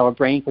 how a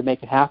brain could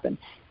make it happen.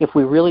 If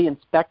we really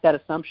inspect that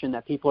assumption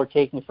that people are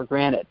taking for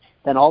granted,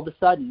 then all of a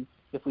sudden,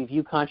 if we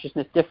view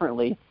consciousness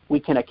differently, we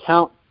can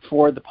account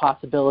for the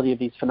possibility of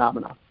these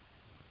phenomena.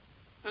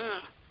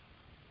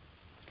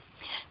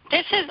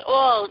 This is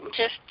all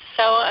just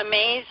so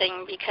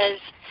amazing because,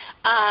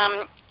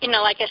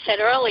 like I said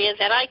earlier,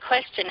 that I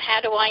question, how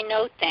do I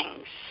know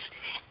things?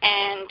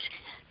 And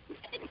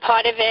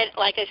part of it,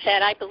 like I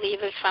said, I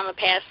believe is from a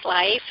past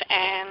life,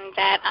 and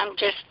that I'm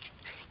just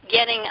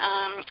getting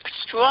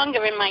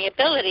stronger in my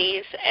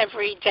abilities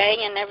every day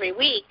and every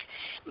week.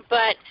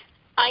 But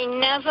I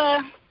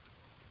never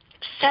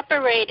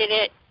separated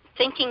it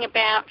thinking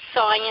about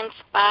science,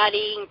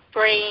 body,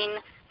 brain,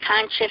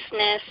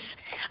 consciousness.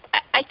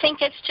 I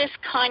think it's just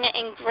kind of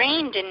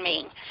ingrained in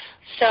me.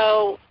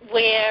 So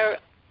where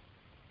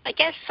I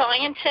guess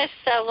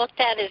scientists are looked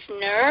at as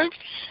nerds,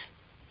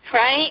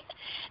 right?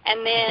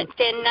 And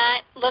they're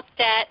not looked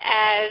at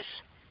as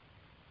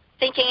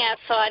thinking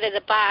outside of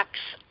the box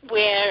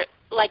where,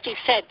 like you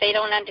said, they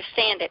don't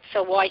understand it,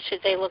 so why should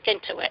they look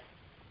into it?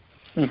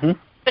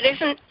 But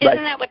isn't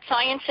that what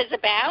science is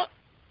about?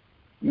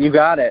 You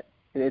got it.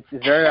 It's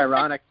very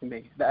ironic to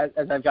me.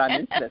 As I've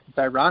gotten into this, it's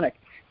ironic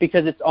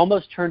because it's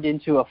almost turned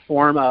into a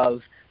form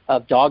of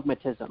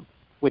dogmatism,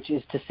 which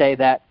is to say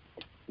that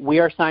we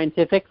are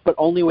scientific, but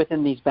only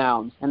within these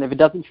bounds. And if it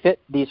doesn't fit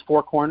these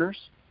four corners,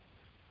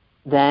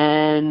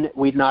 then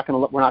we're not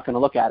going to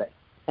look at it.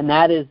 And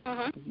that is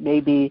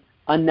maybe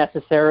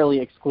unnecessarily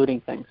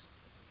excluding things.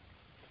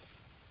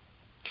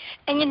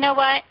 And you know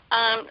what?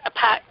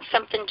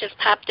 Something just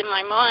popped in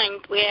my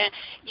mind where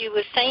you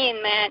were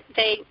saying that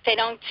they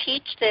don't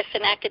teach this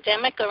in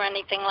academic or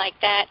anything like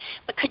that.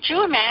 But could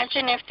you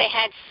imagine if they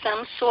had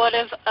some sort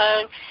of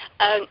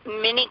a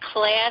mini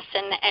class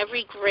in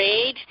every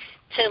grade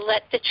to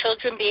let the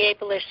children be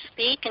able to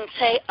speak and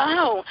say,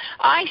 "Oh,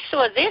 I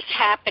saw this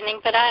happening,"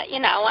 but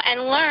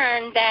and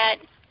learn that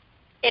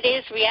it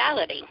is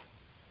reality.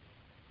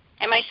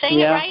 Am I saying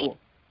it right? Well,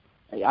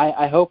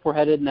 I hope we're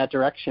headed in that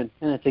direction,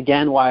 and it's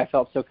again why I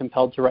felt so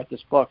compelled to write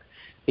this book,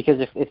 because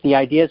if the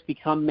ideas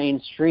become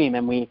mainstream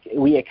and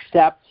we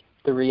accept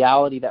the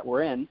reality that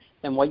we're in,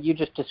 then what you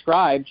just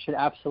described should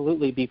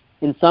absolutely be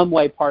in some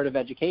way part of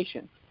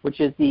education,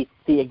 which is the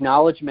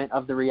acknowledgement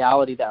of the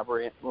reality that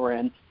we're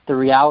in, the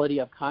reality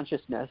of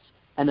consciousness,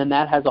 and then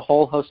that has a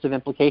whole host of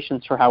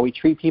implications for how we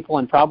treat people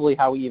and probably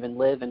how we even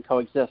live and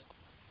coexist.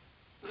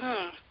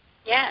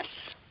 Yes.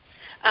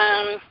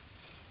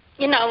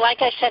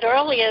 Like I said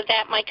earlier,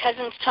 that my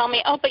cousins told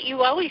me, "Oh, but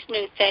you always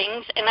knew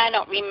things," and I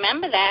don't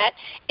remember that.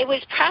 It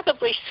was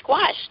probably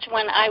squashed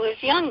when I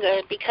was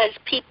younger because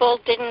people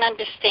didn't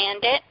understand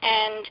it,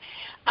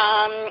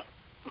 and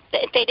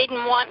they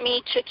didn't want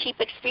me to keep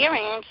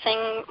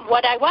experiencing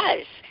what I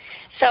was.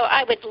 So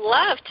I would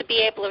love to be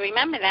able to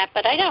remember that,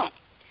 but I don't.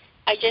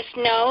 I just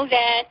know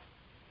that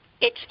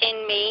it's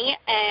in me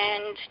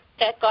and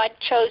that God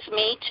chose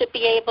me to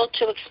be able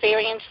to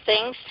experience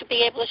things, to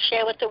be able to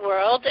share with the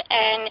world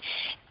and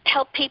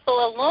help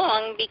people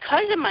along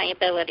because of my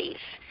abilities.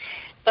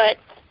 But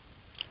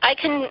I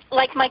can,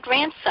 like my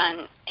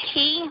grandson,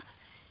 he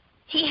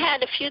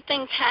had a few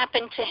things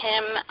happen to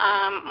him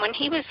when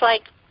he was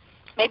like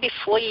maybe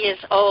 4 years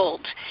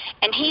old,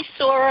 and he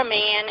saw a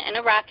man in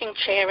a rocking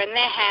chair in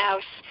their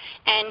house,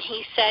 and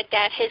he said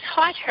that his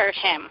heart hurt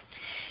him.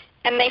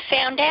 And they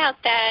found out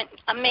that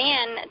a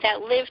man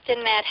that lived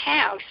in that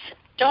house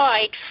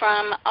died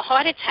from a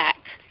heart attack.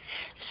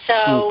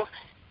 So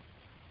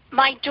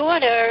my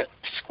daughter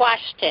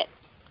squashed it.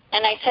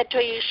 And I said to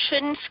her, "You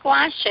shouldn't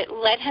squash it.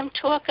 Let him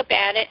talk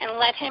about it and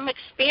let him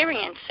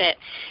experience it."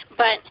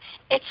 But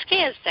it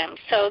scares them.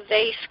 So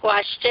they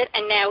squashed it,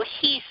 and now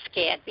he's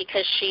scared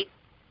because she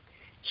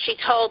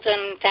told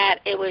him that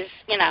it was,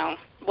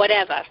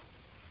 whatever.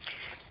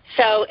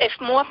 So if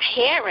more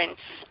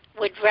parents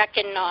would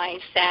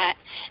recognize that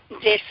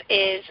this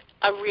is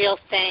a real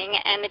thing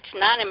and it's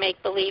not a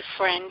make-believe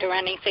friend or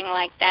anything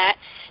like that,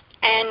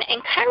 and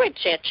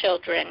encourage their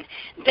children,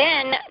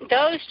 then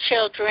those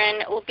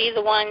children will be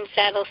the ones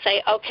that will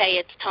say, "Okay,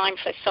 it's time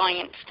for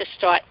science to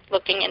start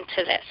looking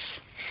into this."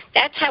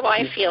 That's how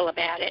I feel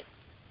about it.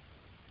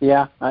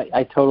 Yeah,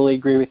 I totally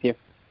agree with you.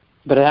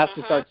 But it has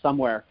to start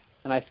somewhere.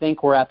 And I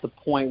think we're at the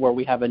point where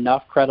we have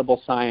enough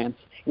credible science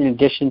in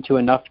addition to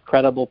enough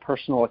credible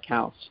personal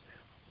accounts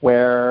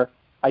where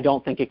I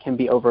don't think it can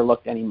be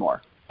overlooked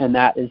anymore. And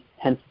that is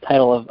hence the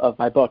title of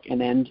my book,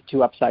 An End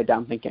to Upside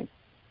Down Thinking.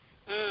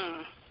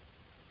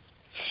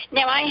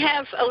 Now, I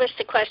have a list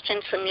of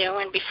questions from you,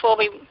 and before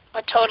we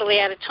are totally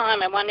out of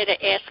time, I wanted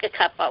to ask a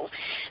couple.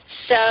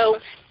 So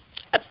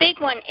a big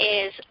one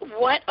is,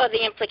 what are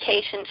the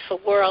implications for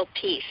world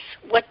peace?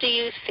 What do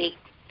you see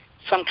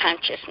from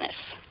consciousness?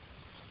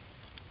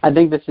 I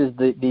think this is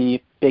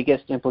the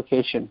biggest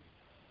implication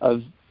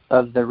of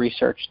the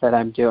research that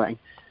I'm doing,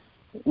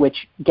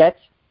 which gets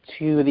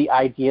to the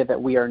idea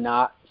that we are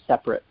not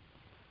separate.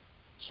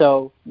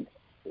 So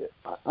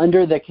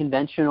under the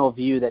conventional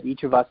view that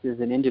each of us is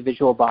an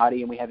individual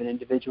body and we have an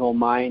individual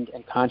mind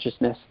and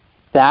consciousness,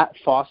 that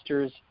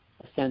fosters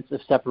a sense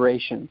of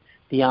separation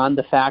beyond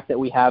the fact that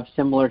we have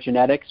similar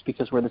genetics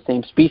because we're the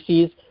same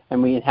species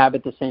and we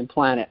inhabit the same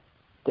planet.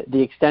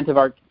 The extent of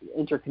our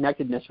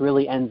interconnectedness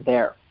really ends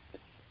there.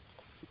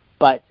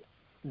 But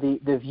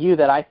the view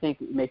that I think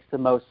makes the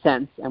most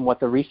sense and what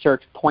the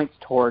research points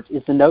towards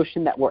is the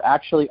notion that we're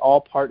actually all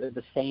part of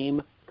the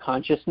same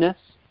consciousness,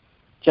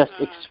 just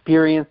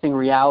experiencing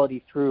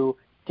reality through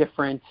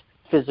different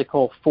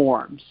physical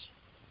forms.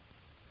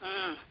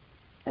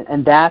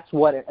 And that's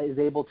what is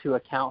able to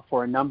account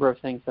for a number of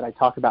things that I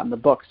talk about in the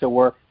book. So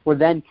we're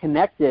then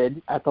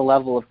connected at the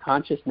level of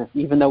consciousness,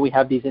 even though we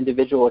have these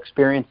individual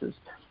experiences.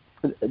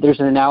 There's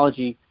an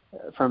analogy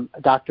from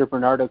Dr.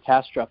 Bernardo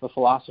Kastrup, a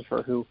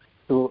philosopher who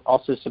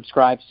also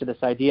subscribes to this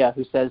idea,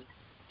 who says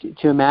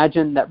to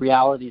imagine that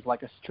reality is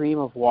like a stream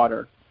of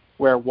water,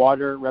 where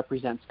water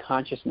represents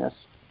consciousness,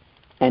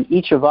 and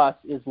each of us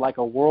is like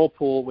a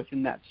whirlpool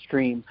within that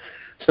stream.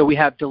 So we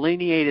have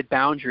delineated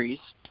boundaries,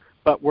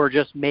 but we're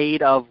just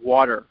made of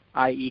water,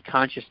 i.e.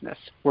 consciousness.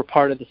 We're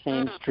part of the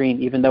same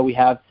stream, even though we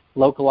have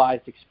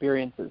localized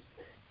experiences.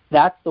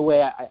 That's the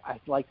way I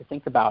like to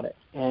think about it.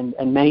 And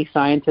many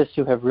scientists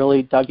who have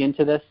really dug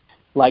into this,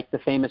 like the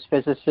famous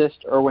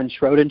physicist Erwin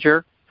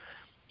Schrödinger,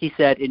 he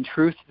said, "In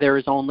truth, there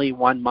is only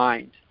one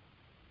mind."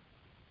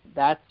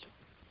 That's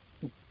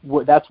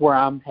that's where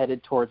I'm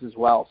headed towards as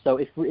well. So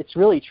if it's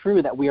really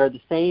true that we are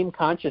the same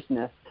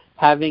consciousness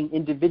having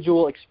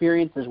individual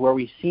experiences where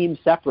we seem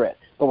separate,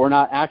 but we're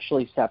not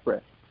actually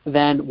separate,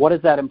 then what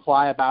does that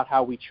imply about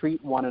how we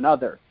treat one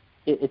another?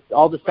 It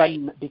all of a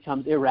sudden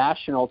becomes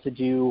irrational to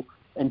do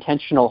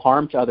intentional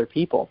harm to other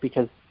people,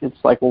 because it's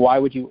like, well, why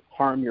would you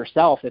harm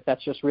yourself if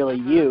that's just really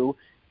you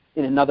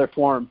in another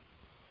form,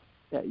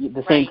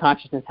 the same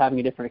consciousness having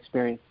a different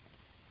experience?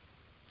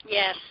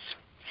 Yes.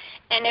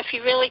 And if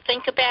you really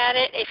think about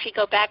it, if you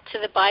go back to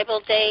the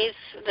Bible days,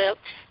 the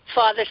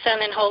Father, Son,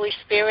 and Holy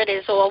Spirit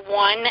is all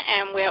one,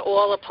 and we're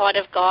all a part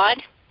of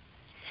God.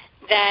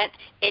 That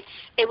it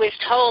was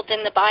told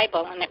in the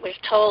Bible, and it was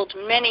told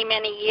many,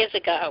 many years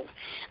ago,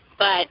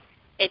 but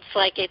it's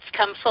like it's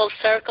come full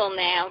circle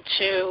now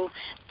to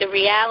the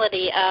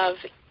reality of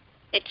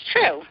it's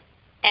true.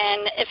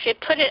 And if you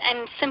put it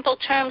in simple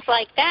terms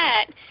like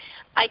that,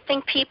 I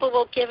think people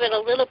will give it a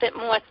little bit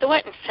more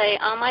thought and say,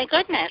 oh my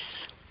goodness,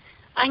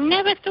 I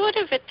never thought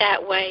of it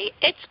that way.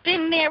 It's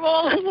been there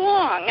all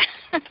along.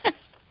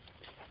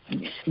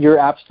 You're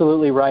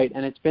absolutely right.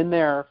 And it's been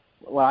there,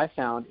 what I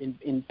found,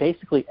 in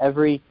basically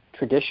every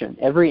tradition,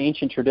 every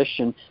ancient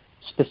tradition,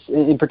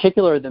 in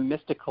particular the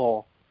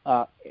mystical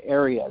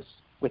areas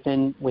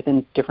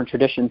within different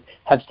traditions,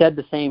 have said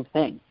the same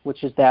thing,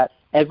 which is that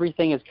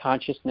everything is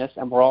consciousness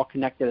and we're all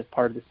connected as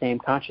part of the same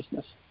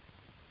consciousness.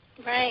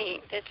 Right.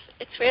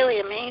 It's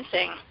really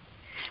amazing.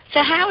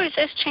 So how has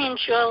this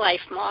changed your life,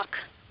 Mark?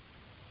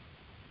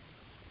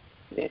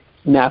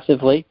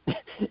 Massively,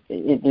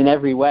 in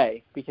every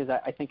way, because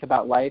I think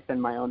about life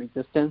and my own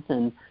existence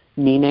and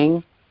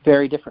meaning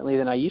very differently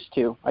than I used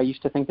to. I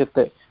used to think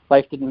that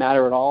life didn't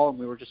matter at all, and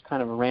we were just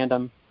kind of a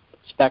random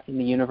speck in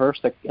the universe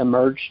that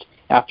emerged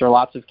after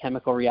lots of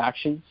chemical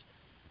reactions,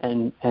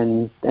 and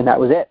that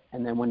was it.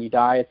 And then when you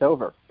die, it's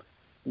over.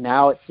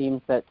 Now it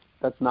seems that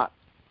that's not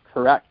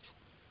correct.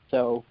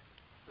 So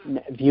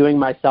viewing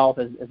myself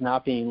as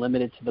not being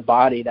limited to the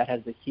body, that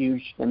has a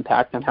huge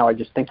impact on how I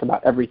just think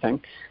about everything.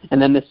 And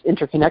then this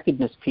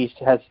interconnectedness piece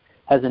has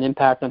an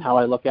impact on how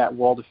I look at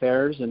world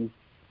affairs and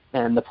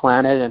the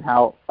planet and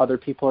how other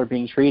people are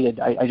being treated.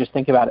 I just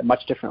think about it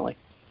much differently.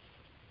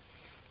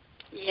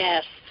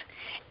 Yes.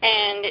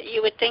 And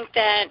you would think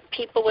that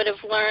people would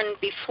have learned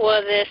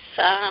before this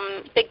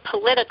big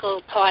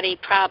political party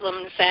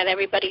problems that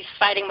everybody's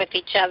fighting with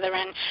each other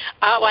and,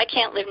 oh, I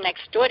can't live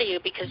next door to you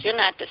because you're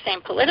not the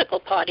same political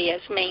party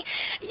as me.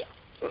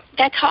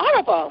 That's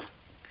horrible.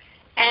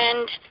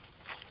 And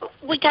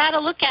we got to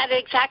look at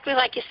it exactly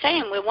like you're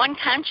saying. We're one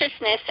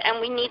consciousness, and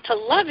we need to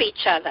love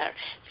each other.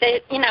 So,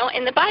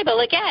 in the Bible,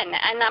 again,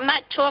 and I'm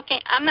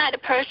not a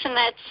person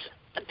that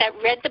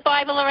read the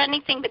Bible or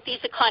anything, but these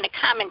are kind of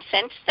common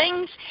sense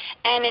things.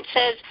 And it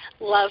says,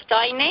 love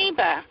thy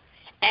neighbor.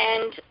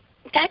 And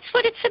that's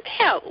what it's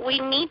about. We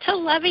need to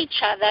love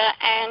each other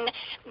and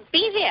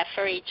be there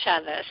for each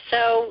other.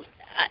 So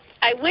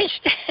I wish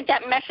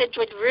that message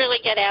would really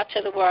get out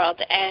to the world.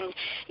 And,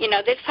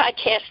 this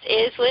podcast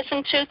is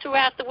listened to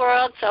throughout the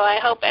world, so I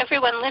hope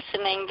everyone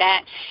listening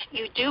that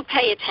you do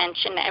pay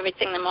attention to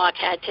everything that Mark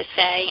had to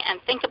say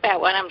and think about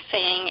what I'm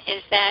saying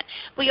is that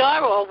we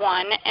are all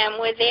one and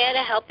we're there to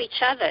help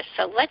each other.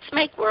 So let's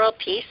make world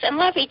peace and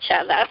love each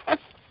other.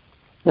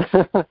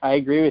 I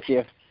agree with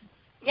you.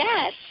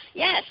 Yes,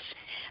 yes.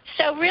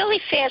 So really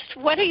fast,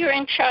 what are your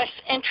interests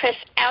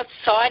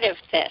outside of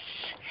this?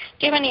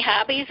 Do you have any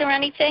hobbies or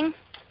anything?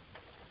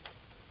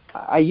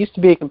 I used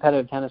to be a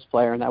competitive tennis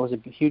player, and that was a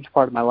huge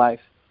part of my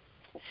life.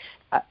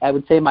 I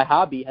would say my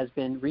hobby has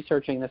been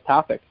researching this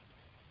topic.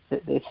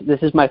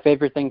 This is my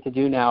favorite thing to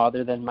do now,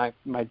 other than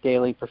my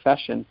daily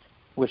profession,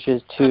 which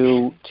is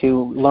to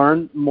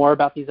learn more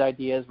about these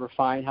ideas,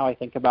 refine how I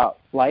think about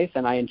life,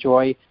 and I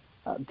enjoy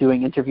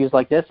doing interviews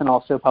like this and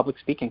also public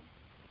speaking.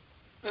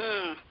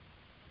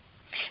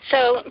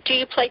 So do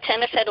you play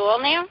tennis at all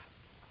now?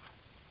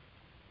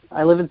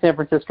 I live in San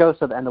Francisco,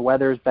 and the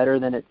weather is better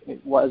than it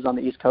was on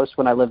the East Coast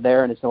when I lived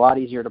there, and it's a lot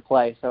easier to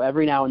play. So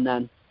every now and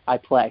then I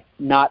play,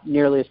 not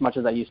nearly as much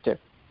as I used to.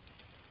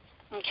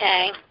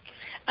 Okay.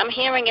 I'm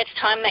hearing it's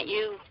time that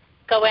you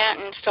go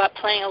out and start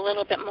playing a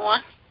little bit more.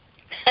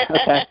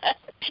 Okay.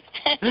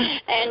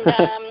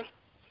 And,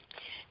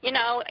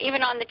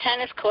 even on the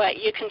tennis court,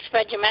 you can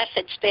spread your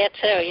message there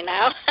too,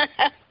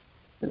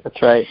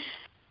 That's right.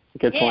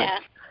 Good point.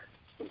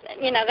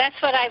 Yeah.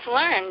 That's what I've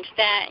learned,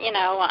 that,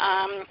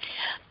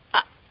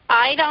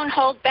 I don't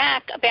hold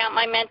back about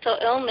my mental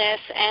illness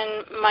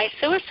and my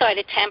suicide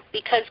attempt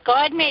because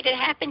God made it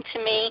happen to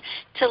me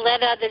to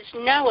let others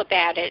know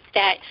about it,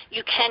 that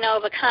you can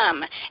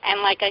overcome.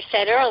 And like I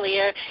said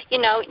earlier,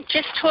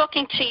 just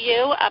talking to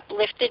you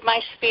uplifted my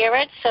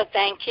spirit, so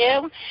thank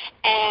you.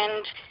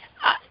 And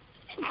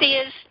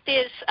there's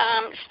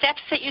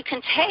steps that you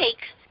can take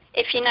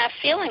if you're not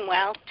feeling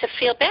well to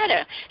feel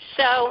better.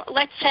 So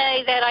let's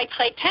say that I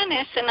play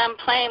tennis and I'm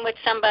playing with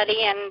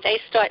somebody and they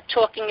start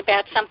talking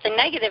about something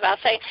negative. I'll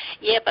say,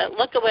 yeah, but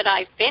look at what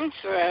I've been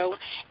through,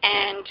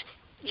 and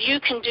you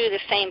can do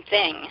the same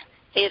thing.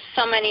 There's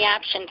so many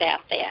options out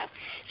there.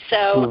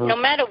 So no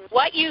matter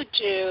what you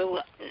do,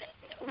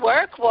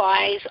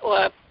 work-wise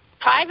or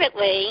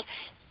privately,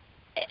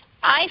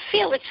 I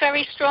feel it's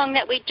very strong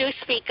that we do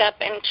speak up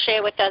and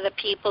share with other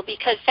people,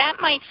 because that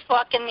might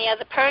spark in the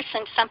other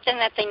person something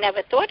that they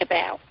never thought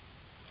about.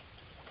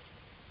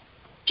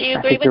 Do you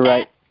agree with you're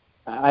that?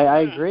 Right.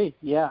 I agree.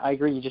 Yeah, I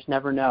agree. You just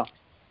never know.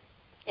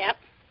 Yep.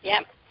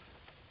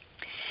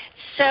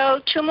 So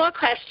 2 more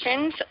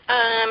questions.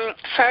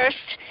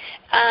 First,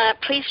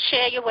 please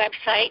share your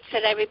website so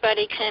that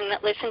everybody can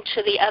listen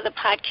to the other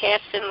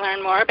podcasts and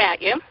learn more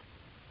about you.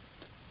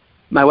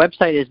 My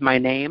website is my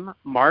name,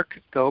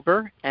 Mark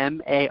Gober,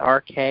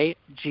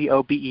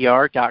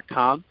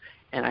 MarkGober.com,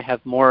 and I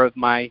have more of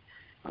my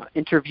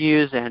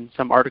interviews and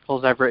some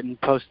articles I've written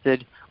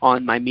posted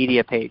on my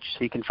media page.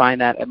 So you can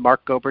find that at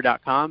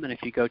markgober.com, and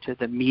if you go to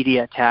the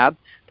media tab,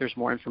 there's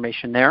more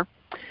information there.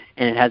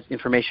 And it has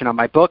information on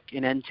my book,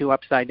 An End to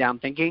Upside Down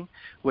Thinking,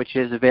 which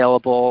is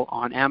available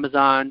on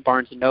Amazon,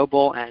 Barnes &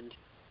 Noble, and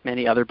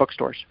many other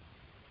bookstores.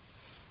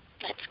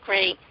 That's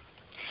great.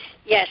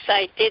 Yes,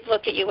 I did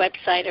look at your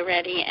website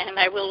already, and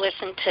I will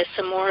listen to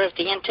some more of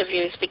the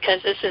interviews,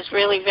 because this is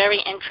really very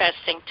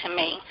interesting to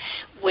me,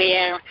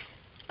 where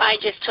I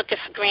just took it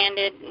for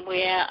granted,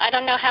 where I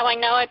don't know how I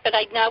know it, but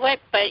I know it,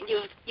 but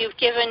you've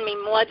given me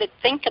more to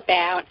think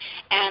about,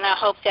 and I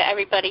hope that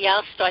everybody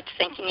else starts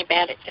thinking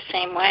about it the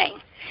same way.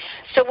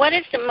 So what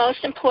is the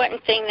most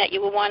important thing that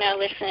you would want our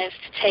listeners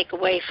to take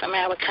away from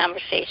our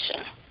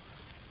conversation?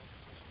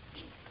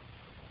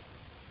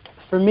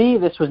 For me,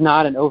 this was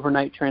not an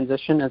overnight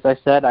transition. As I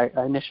said, I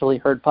initially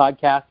heard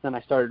podcasts, and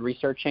I started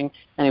researching,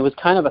 and it was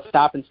kind of a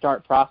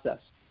stop-and-start process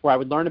where I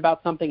would learn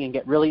about something and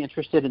get really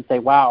interested and say,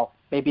 wow,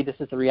 maybe this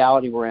is the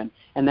reality we're in.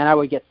 And then I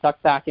would get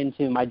sucked back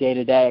into my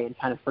day-to-day and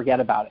kind of forget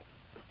about it.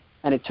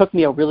 And it took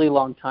me a really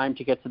long time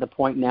to get to the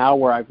point now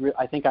where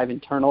I think I've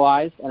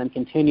internalized, and I'm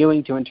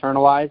continuing to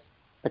internalize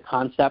the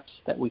concepts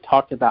that we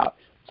talked about.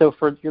 So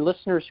for your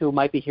listeners who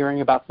might be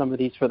hearing about some of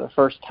these for the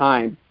first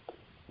time,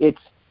 it's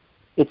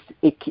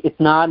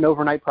not an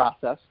overnight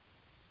process,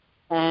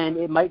 and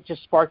it might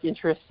just spark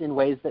interest in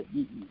ways that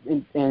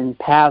in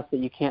paths that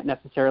you can't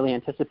necessarily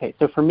anticipate.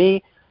 So for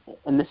me,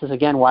 and this is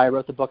again why I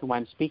wrote the book and why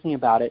I'm speaking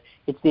about it,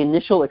 it's the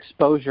initial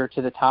exposure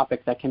to the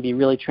topic that can be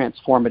really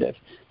transformative,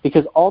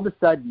 because all of a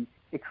sudden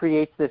it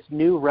creates this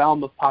new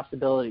realm of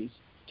possibilities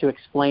to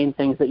explain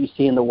things that you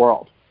see in the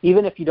world.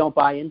 Even if you don't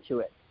buy into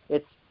it,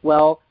 it's,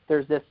 well,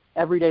 there's this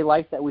everyday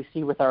life that we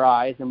see with our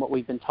eyes and what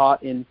we've been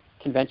taught in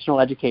conventional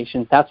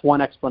education. That's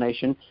one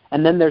explanation.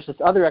 And then there's this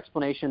other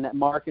explanation that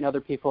Mark and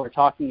other people are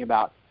talking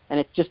about. And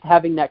it's just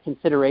having that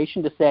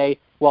consideration to say,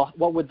 well,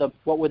 what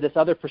would this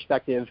other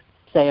perspective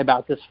say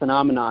about this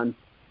phenomenon?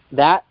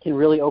 That can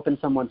really open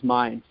someone's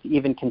mind to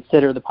even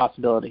consider the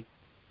possibility.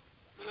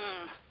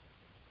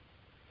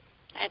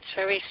 That's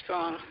very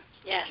strong,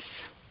 yes.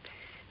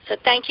 So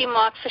thank you,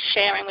 Mark, for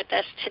sharing with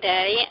us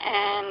today.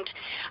 And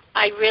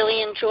I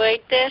really enjoyed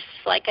this.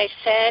 Like I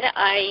said,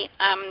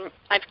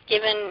 I've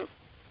given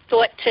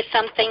thought to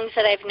some things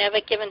that I've never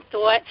given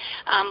thought.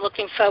 I'm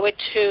looking forward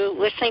to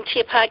listening to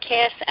your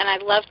podcast, and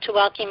I'd love to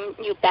welcome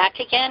you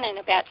back again in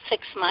about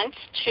 6 months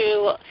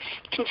to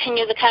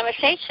continue the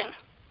conversation.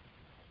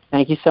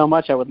 Thank you so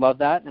much. I would love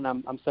that, and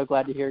I'm so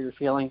glad to hear you're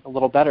feeling a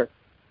little better.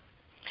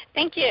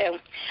 Thank you.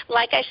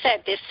 Like I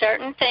said, there's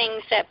certain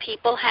things that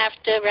people have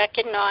to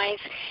recognize.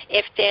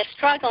 If they're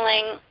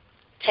struggling,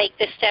 take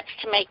the steps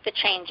to make the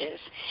changes.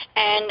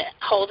 And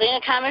holding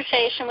a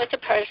conversation with a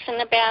person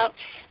about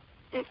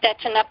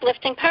that's an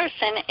uplifting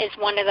person is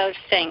one of those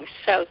things.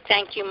 So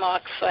thank you,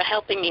 Mark, for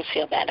helping me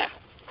feel better.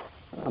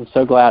 I'm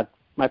so glad.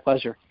 My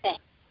pleasure.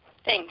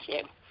 Thank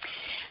you.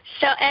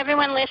 So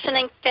everyone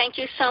listening, thank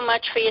you so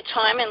much for your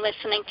time and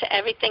listening to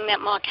everything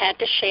that Mark had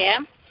to share.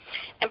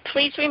 And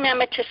please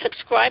remember to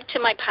subscribe to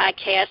my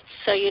podcast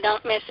so you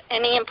don't miss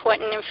any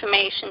important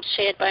information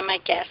shared by my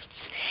guests.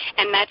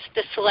 And that's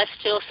The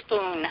Celestial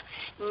Spoon,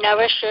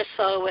 Nourish Your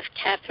Soul with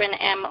Catherine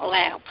M.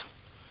 Laub.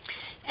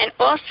 And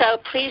also,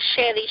 please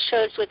share these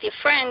shows with your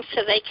friends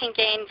so they can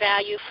gain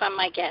value from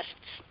my guests.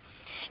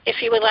 If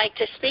you would like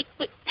to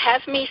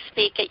have me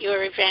speak at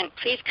your event,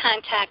 please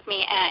contact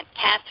me at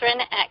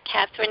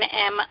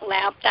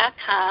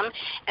Catherine@CatherineMLaub.com,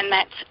 and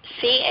that's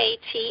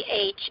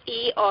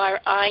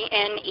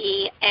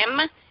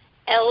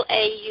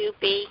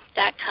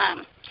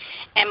CatherineMLaub.com.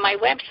 And my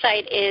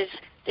website is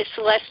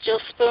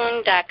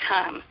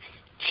thecelestialspoon.com,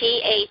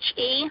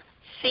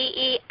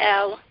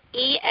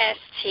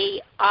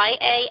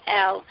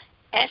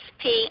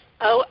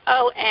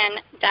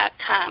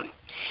 TheCelestialSpoon.com.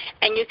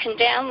 And you can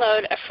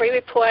download a free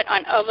report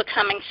on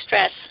overcoming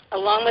stress,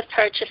 along with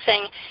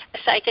purchasing a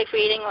psychic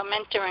reading or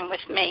mentoring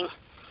with me.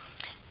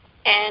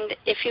 And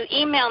if you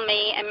email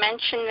me and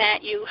mention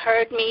that you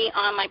heard me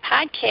on my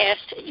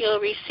podcast, you'll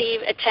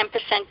receive a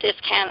 10%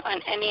 discount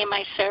on any of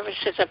my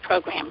services or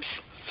programs.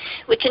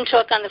 We can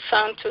talk on the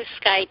phone, through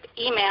Skype,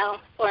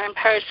 email, or in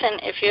person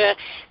if you're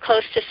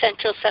close to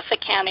Central Suffolk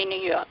County,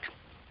 New York.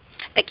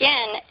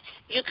 Again,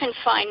 you can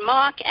find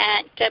Mark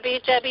at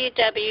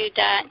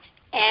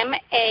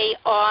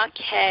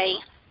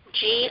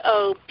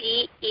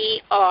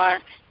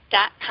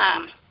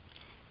www.markgober.com.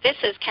 This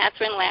is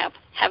Catherine Laub.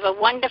 Have a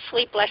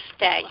wonderfully blessed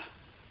day.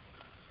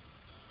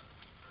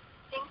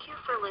 Thank you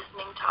for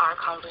listening to our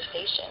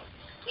conversation.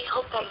 We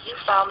hope that you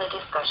found the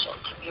discussion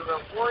to be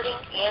rewarding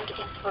and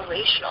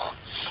inspirational,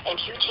 and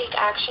you take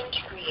action to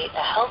create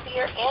a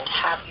healthier and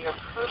happier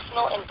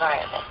personal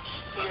environment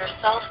for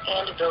yourself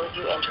and those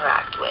you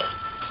interact with.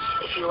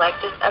 If you like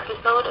this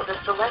episode of The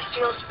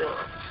Celestial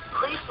Spoon,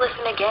 please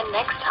listen again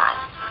next time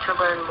to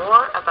learn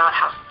more about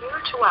how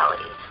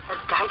spirituality has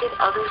guided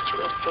others to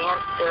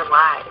advance their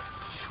lives.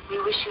 We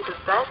wish you the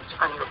best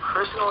on your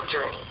personal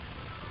journey.